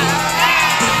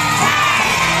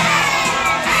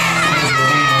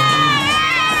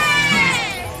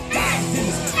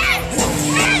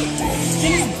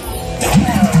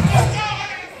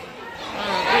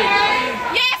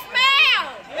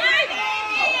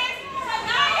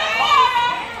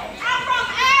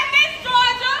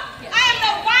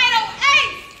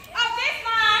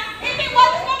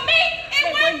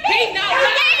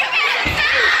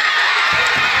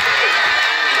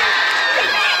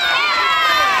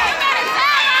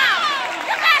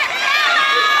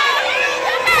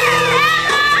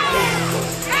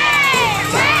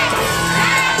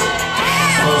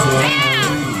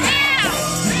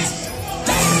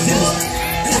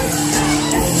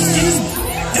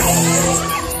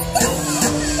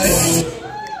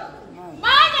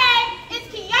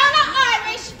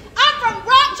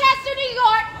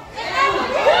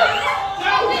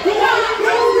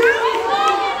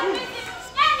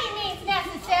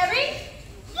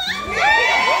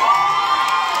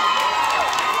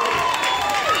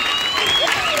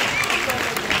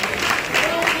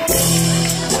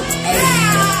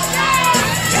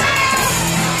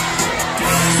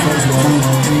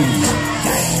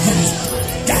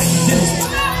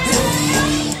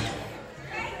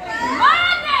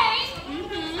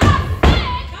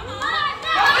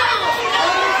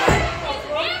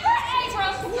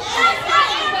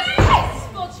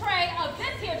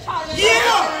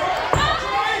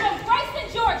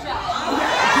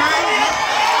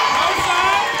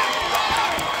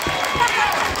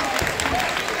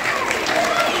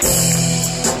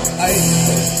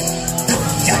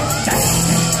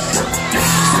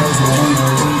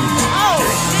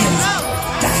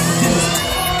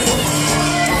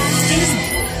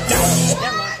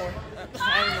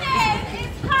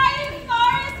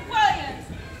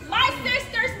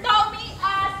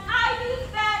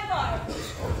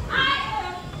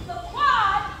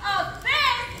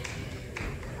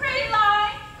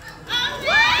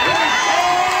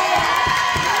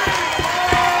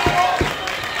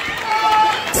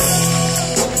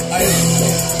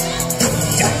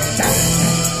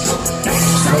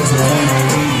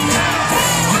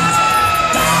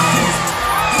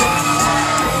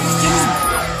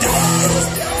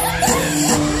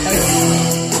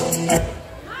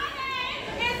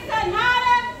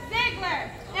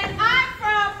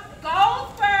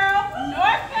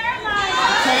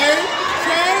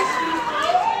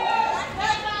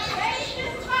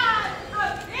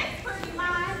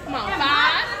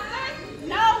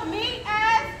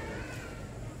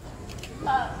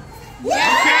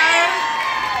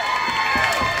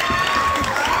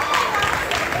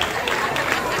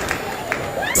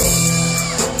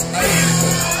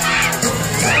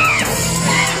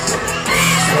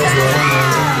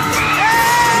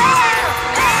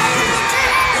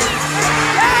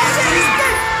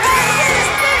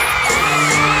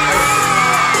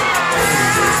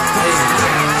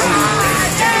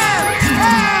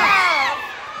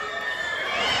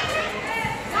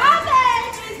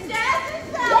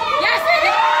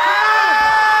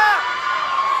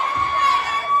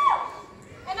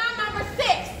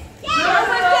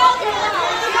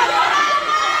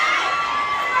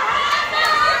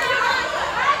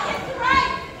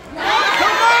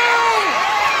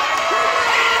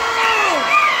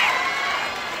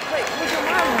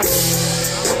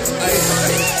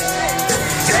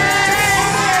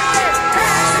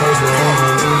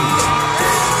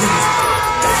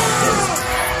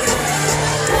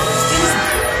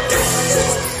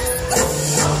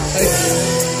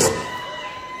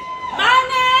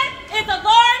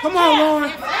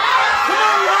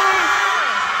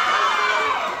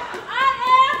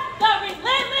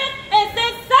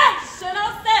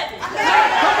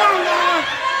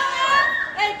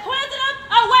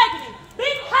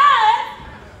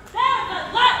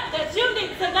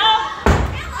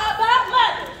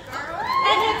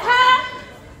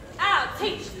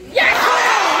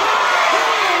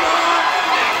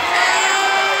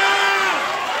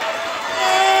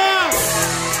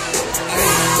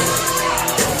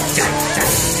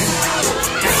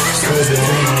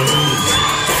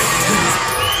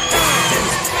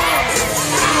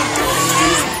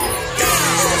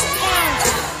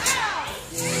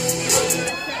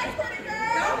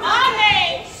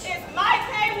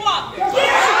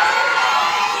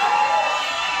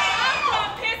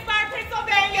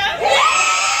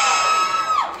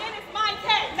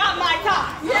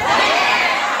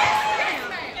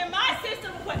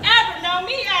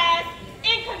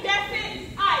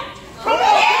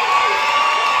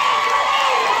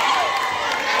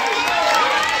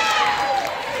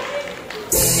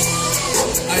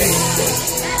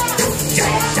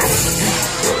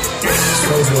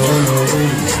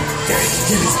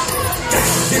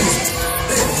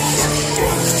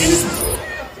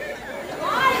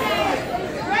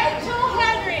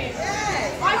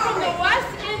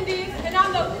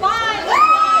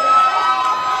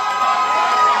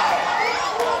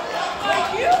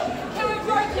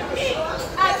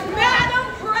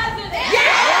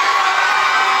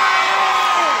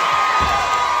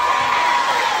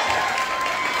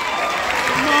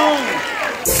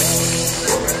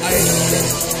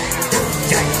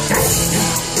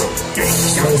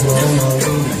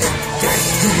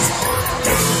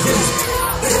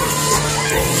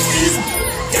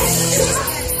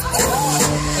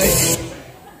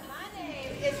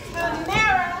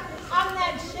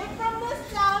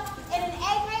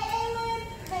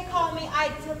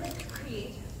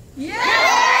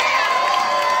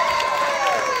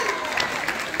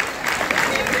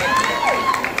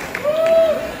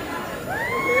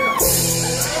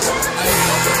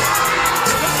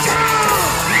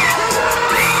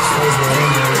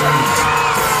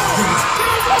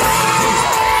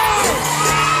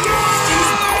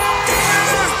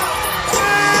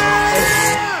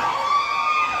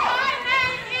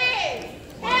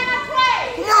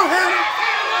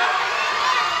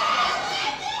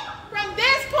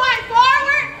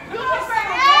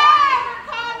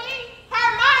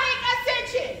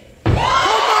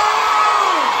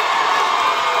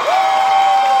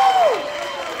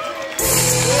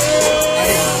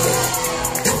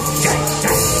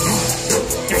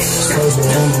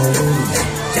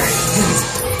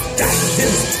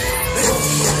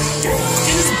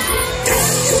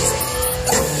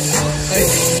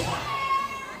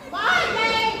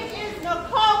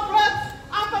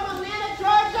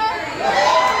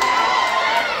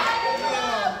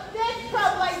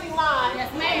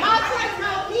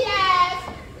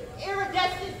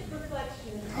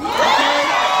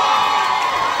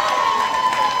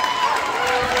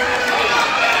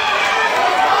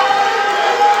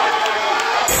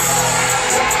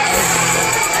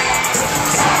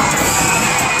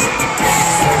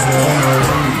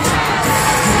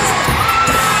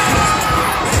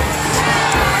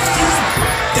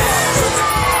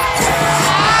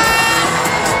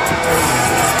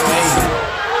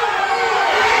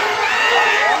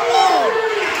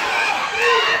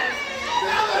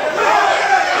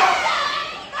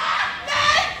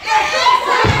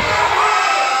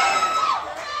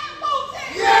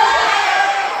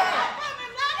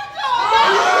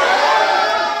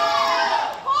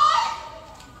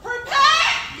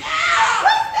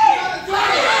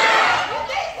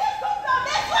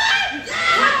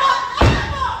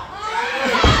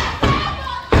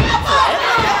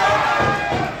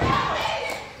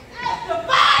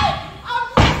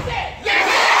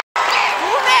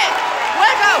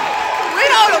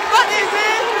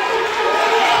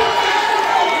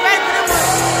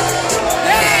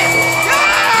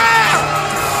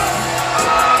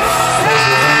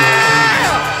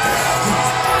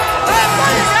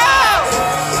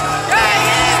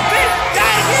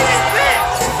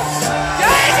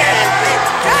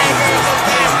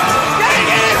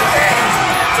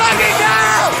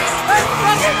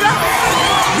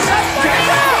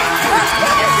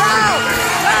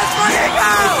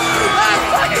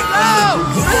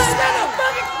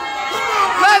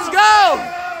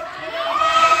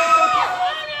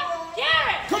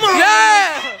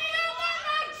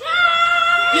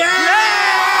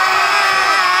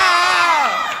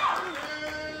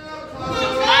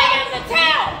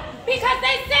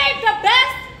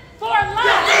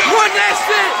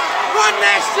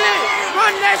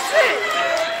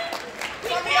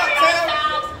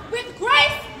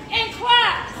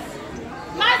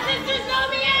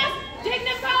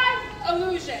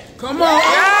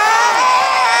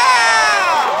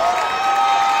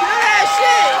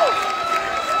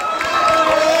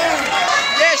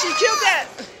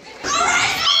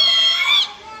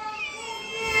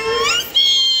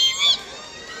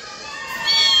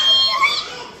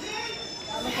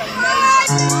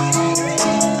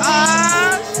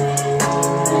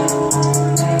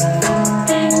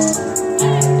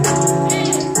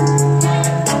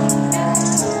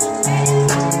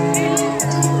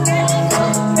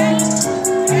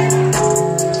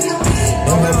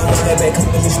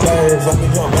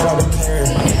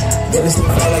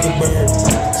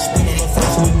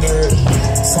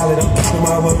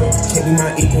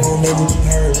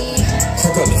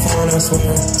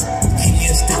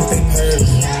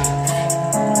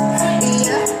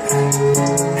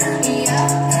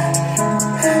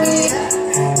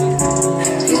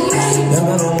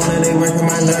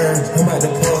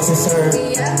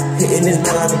 Hitting this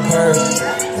ball out the purse.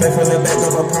 Play from the back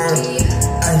of a perm.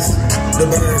 Ice, the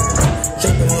bird.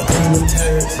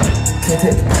 Let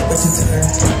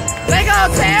go,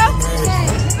 tail.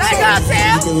 Let go,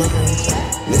 tail.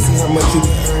 Listen how much you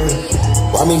can earn.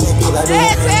 Why me make it like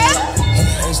that?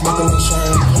 I ain't smoking no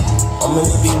shine. I'm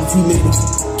gonna be with you niggas.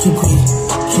 Keep quick.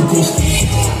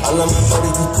 I love my buddy,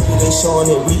 these people they showing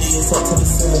it really is up to the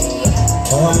ceiling.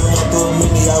 I'm not doing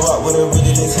really, I rock with a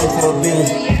really this hit for a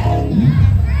billion.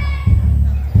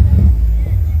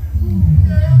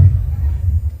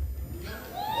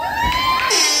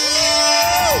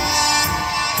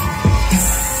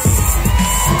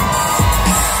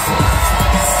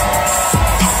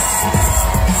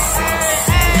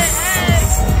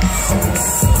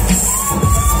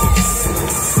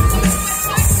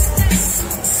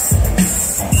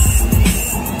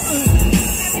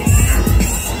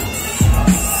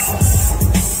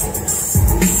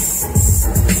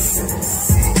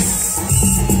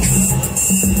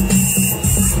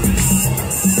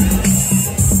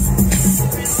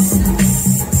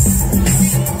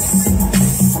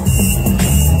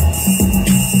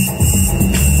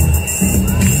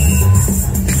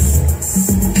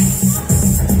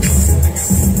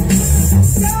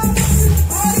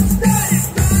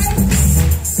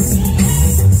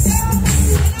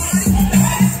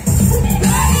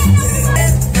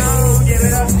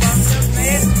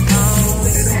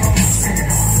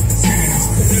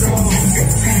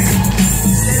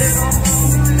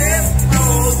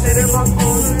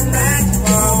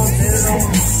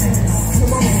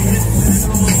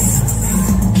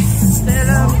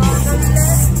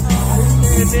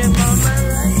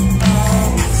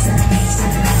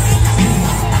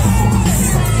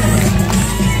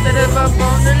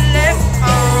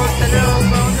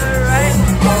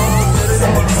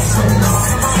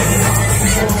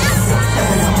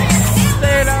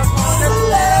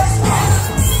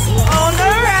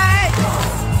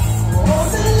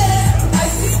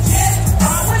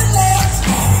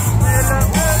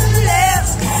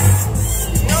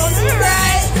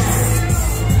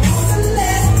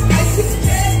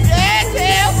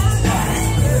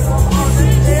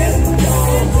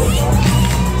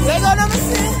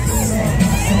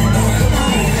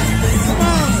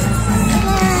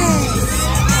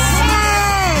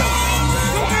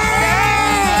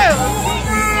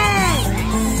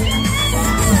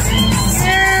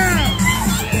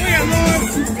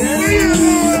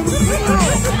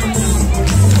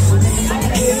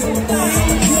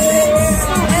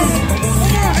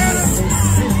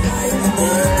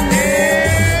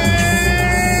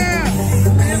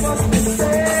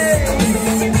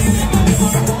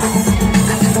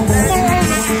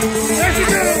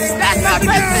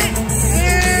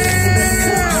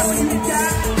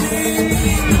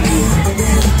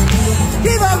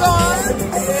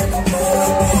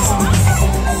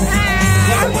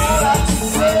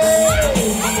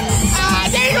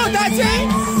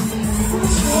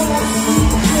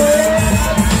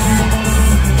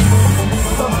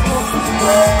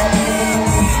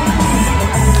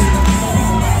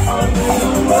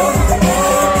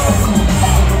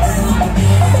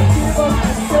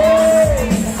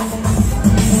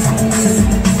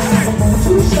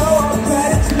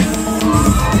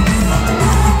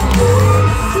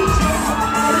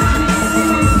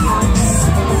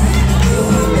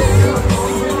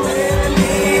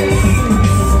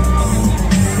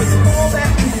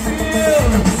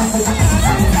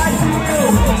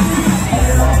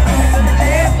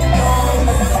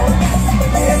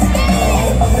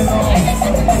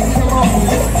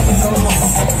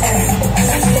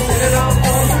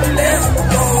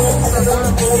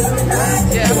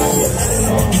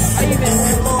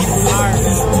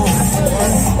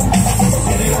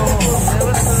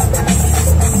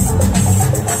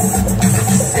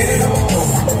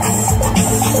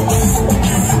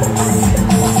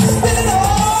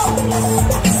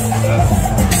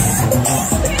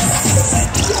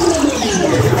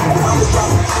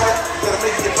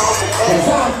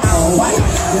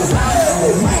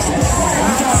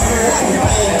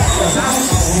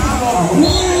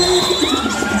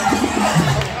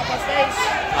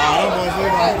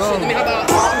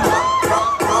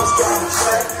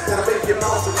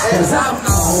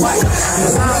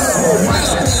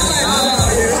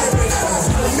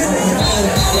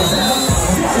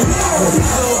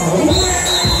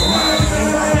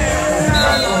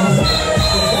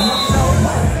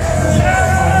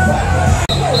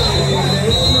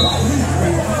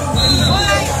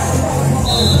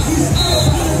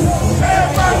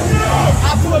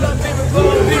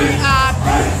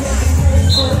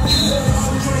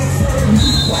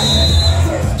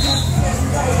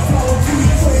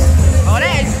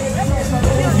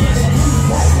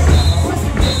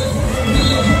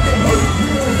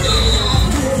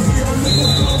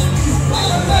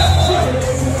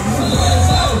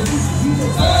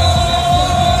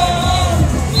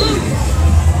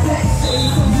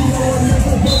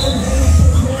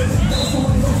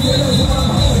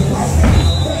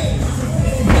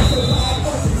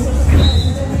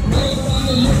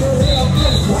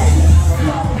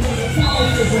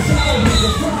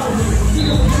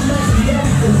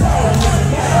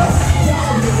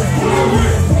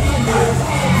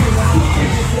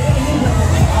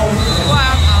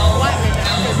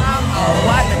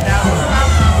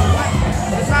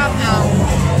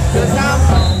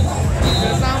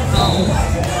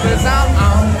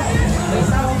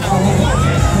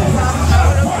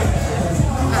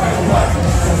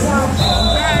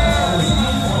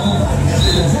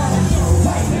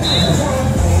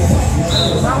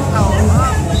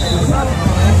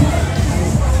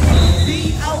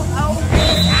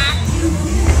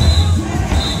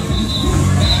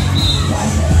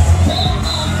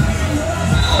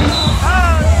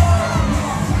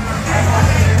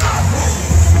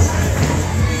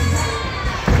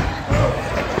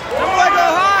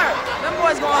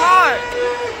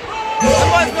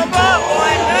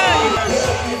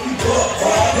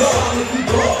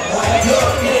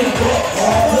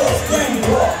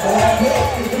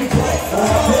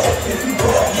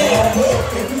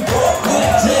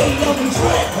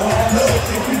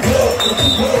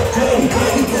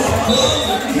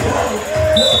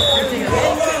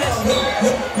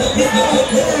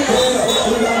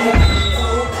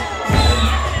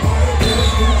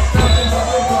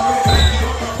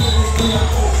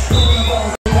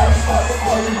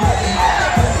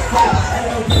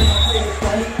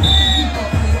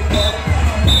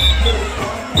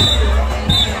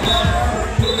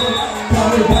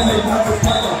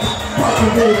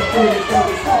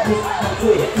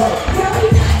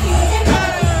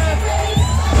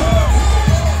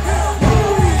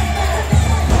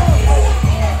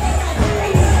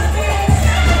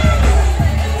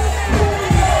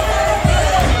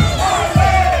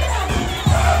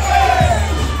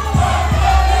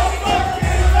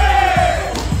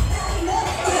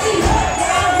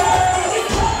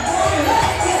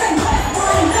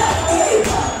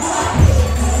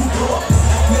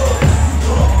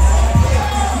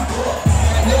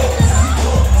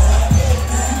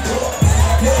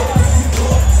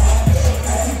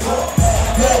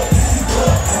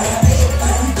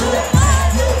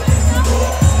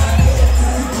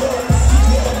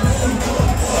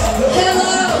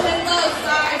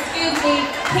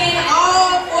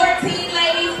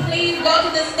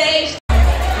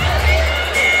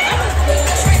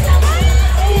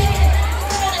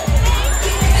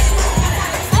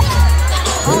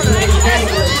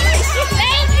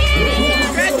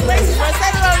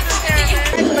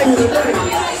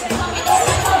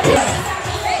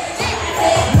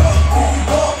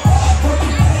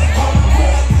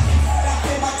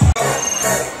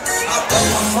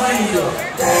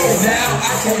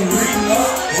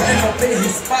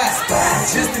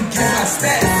 Just to get my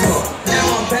status up. Now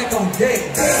I'm back on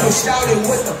deck. So shout it,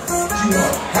 what the f you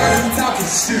want? Heard you talking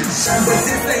shit, but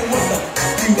this ain't what the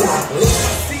f you want.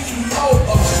 CEO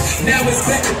up. Now it's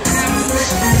back to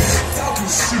talking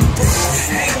shit.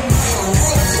 Hang on my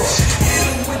rope.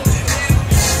 Hit him with the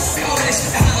all that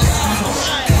shit out loud.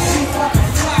 You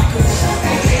fucking flocker.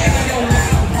 Hey, yo,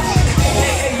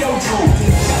 hey, yo, Joe.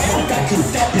 I'm back to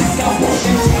that bitch. I'm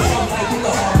walking. I'm like with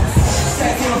the heart.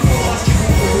 Back on the floor.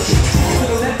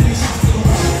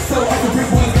 So I can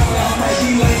bring one down, I might be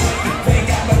like, they ain't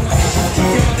got no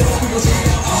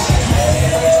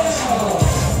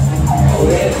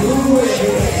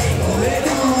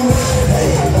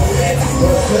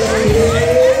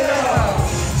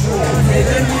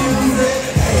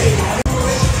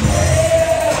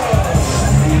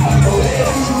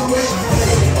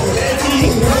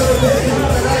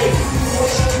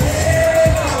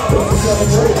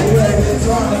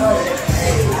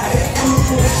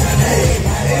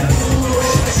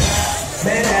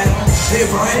They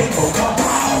rain, go come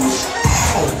out.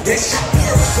 Oh, this shit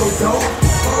so dope.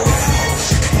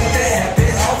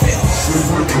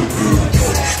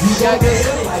 You got good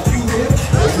like you will.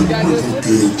 You got good.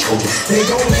 They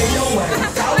gon' lay your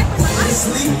ass out. You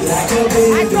sleep like a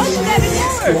baby. I told you that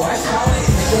before. Watch out in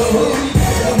the hood.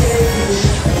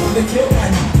 The kill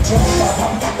man. Jump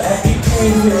up, back in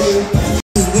crazy.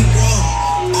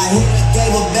 I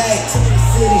gave her back to the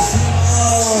city.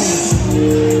 She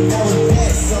that was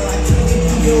bad, so I can't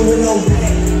get you with no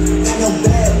bad. Got no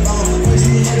bad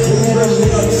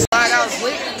That was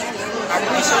lit. I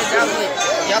appreciate that was lit.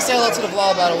 Y'all say hello to the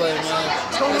vlog, by the way, man.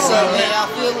 What's up, man?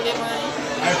 Y'all feel with it, man?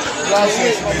 Y'all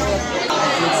lit.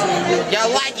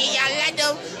 Y'all like it? Y'all like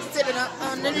them? Standing up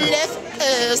on the left,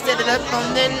 standing up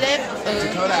on the left.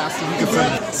 Dakota asked him if he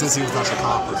could since he was not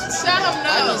Chicago. Shut up,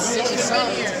 no.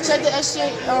 Check the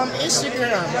Instagram.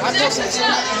 I posted it.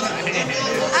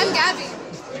 I'm Gabby.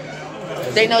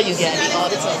 They know you, Gabby, all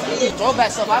the time.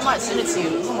 Throwback stuff, I might send it to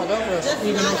you. Oh my God, bro.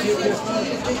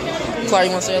 Clark,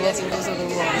 you want to say hello to this other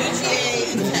vlog?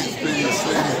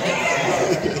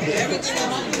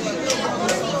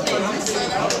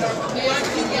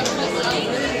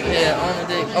 Yeah, on the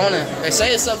dick. On it. Hey,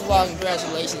 say yourself vlog,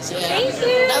 congratulations. Yeah. Thank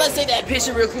you. Now let's take that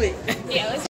picture real quick. Yeah,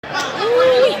 let's.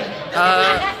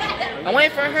 I'm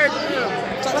waiting for her to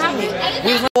talk to me.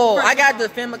 Oh, I got to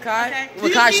defend Makai.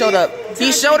 Makai showed up.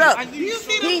 He showed up.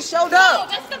 He showed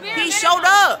up. He showed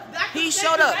up. He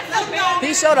showed up.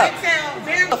 He showed up.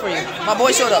 For you. My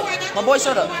boy showed up. My boy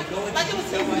showed up.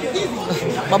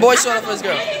 My boy showed up for his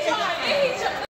girl.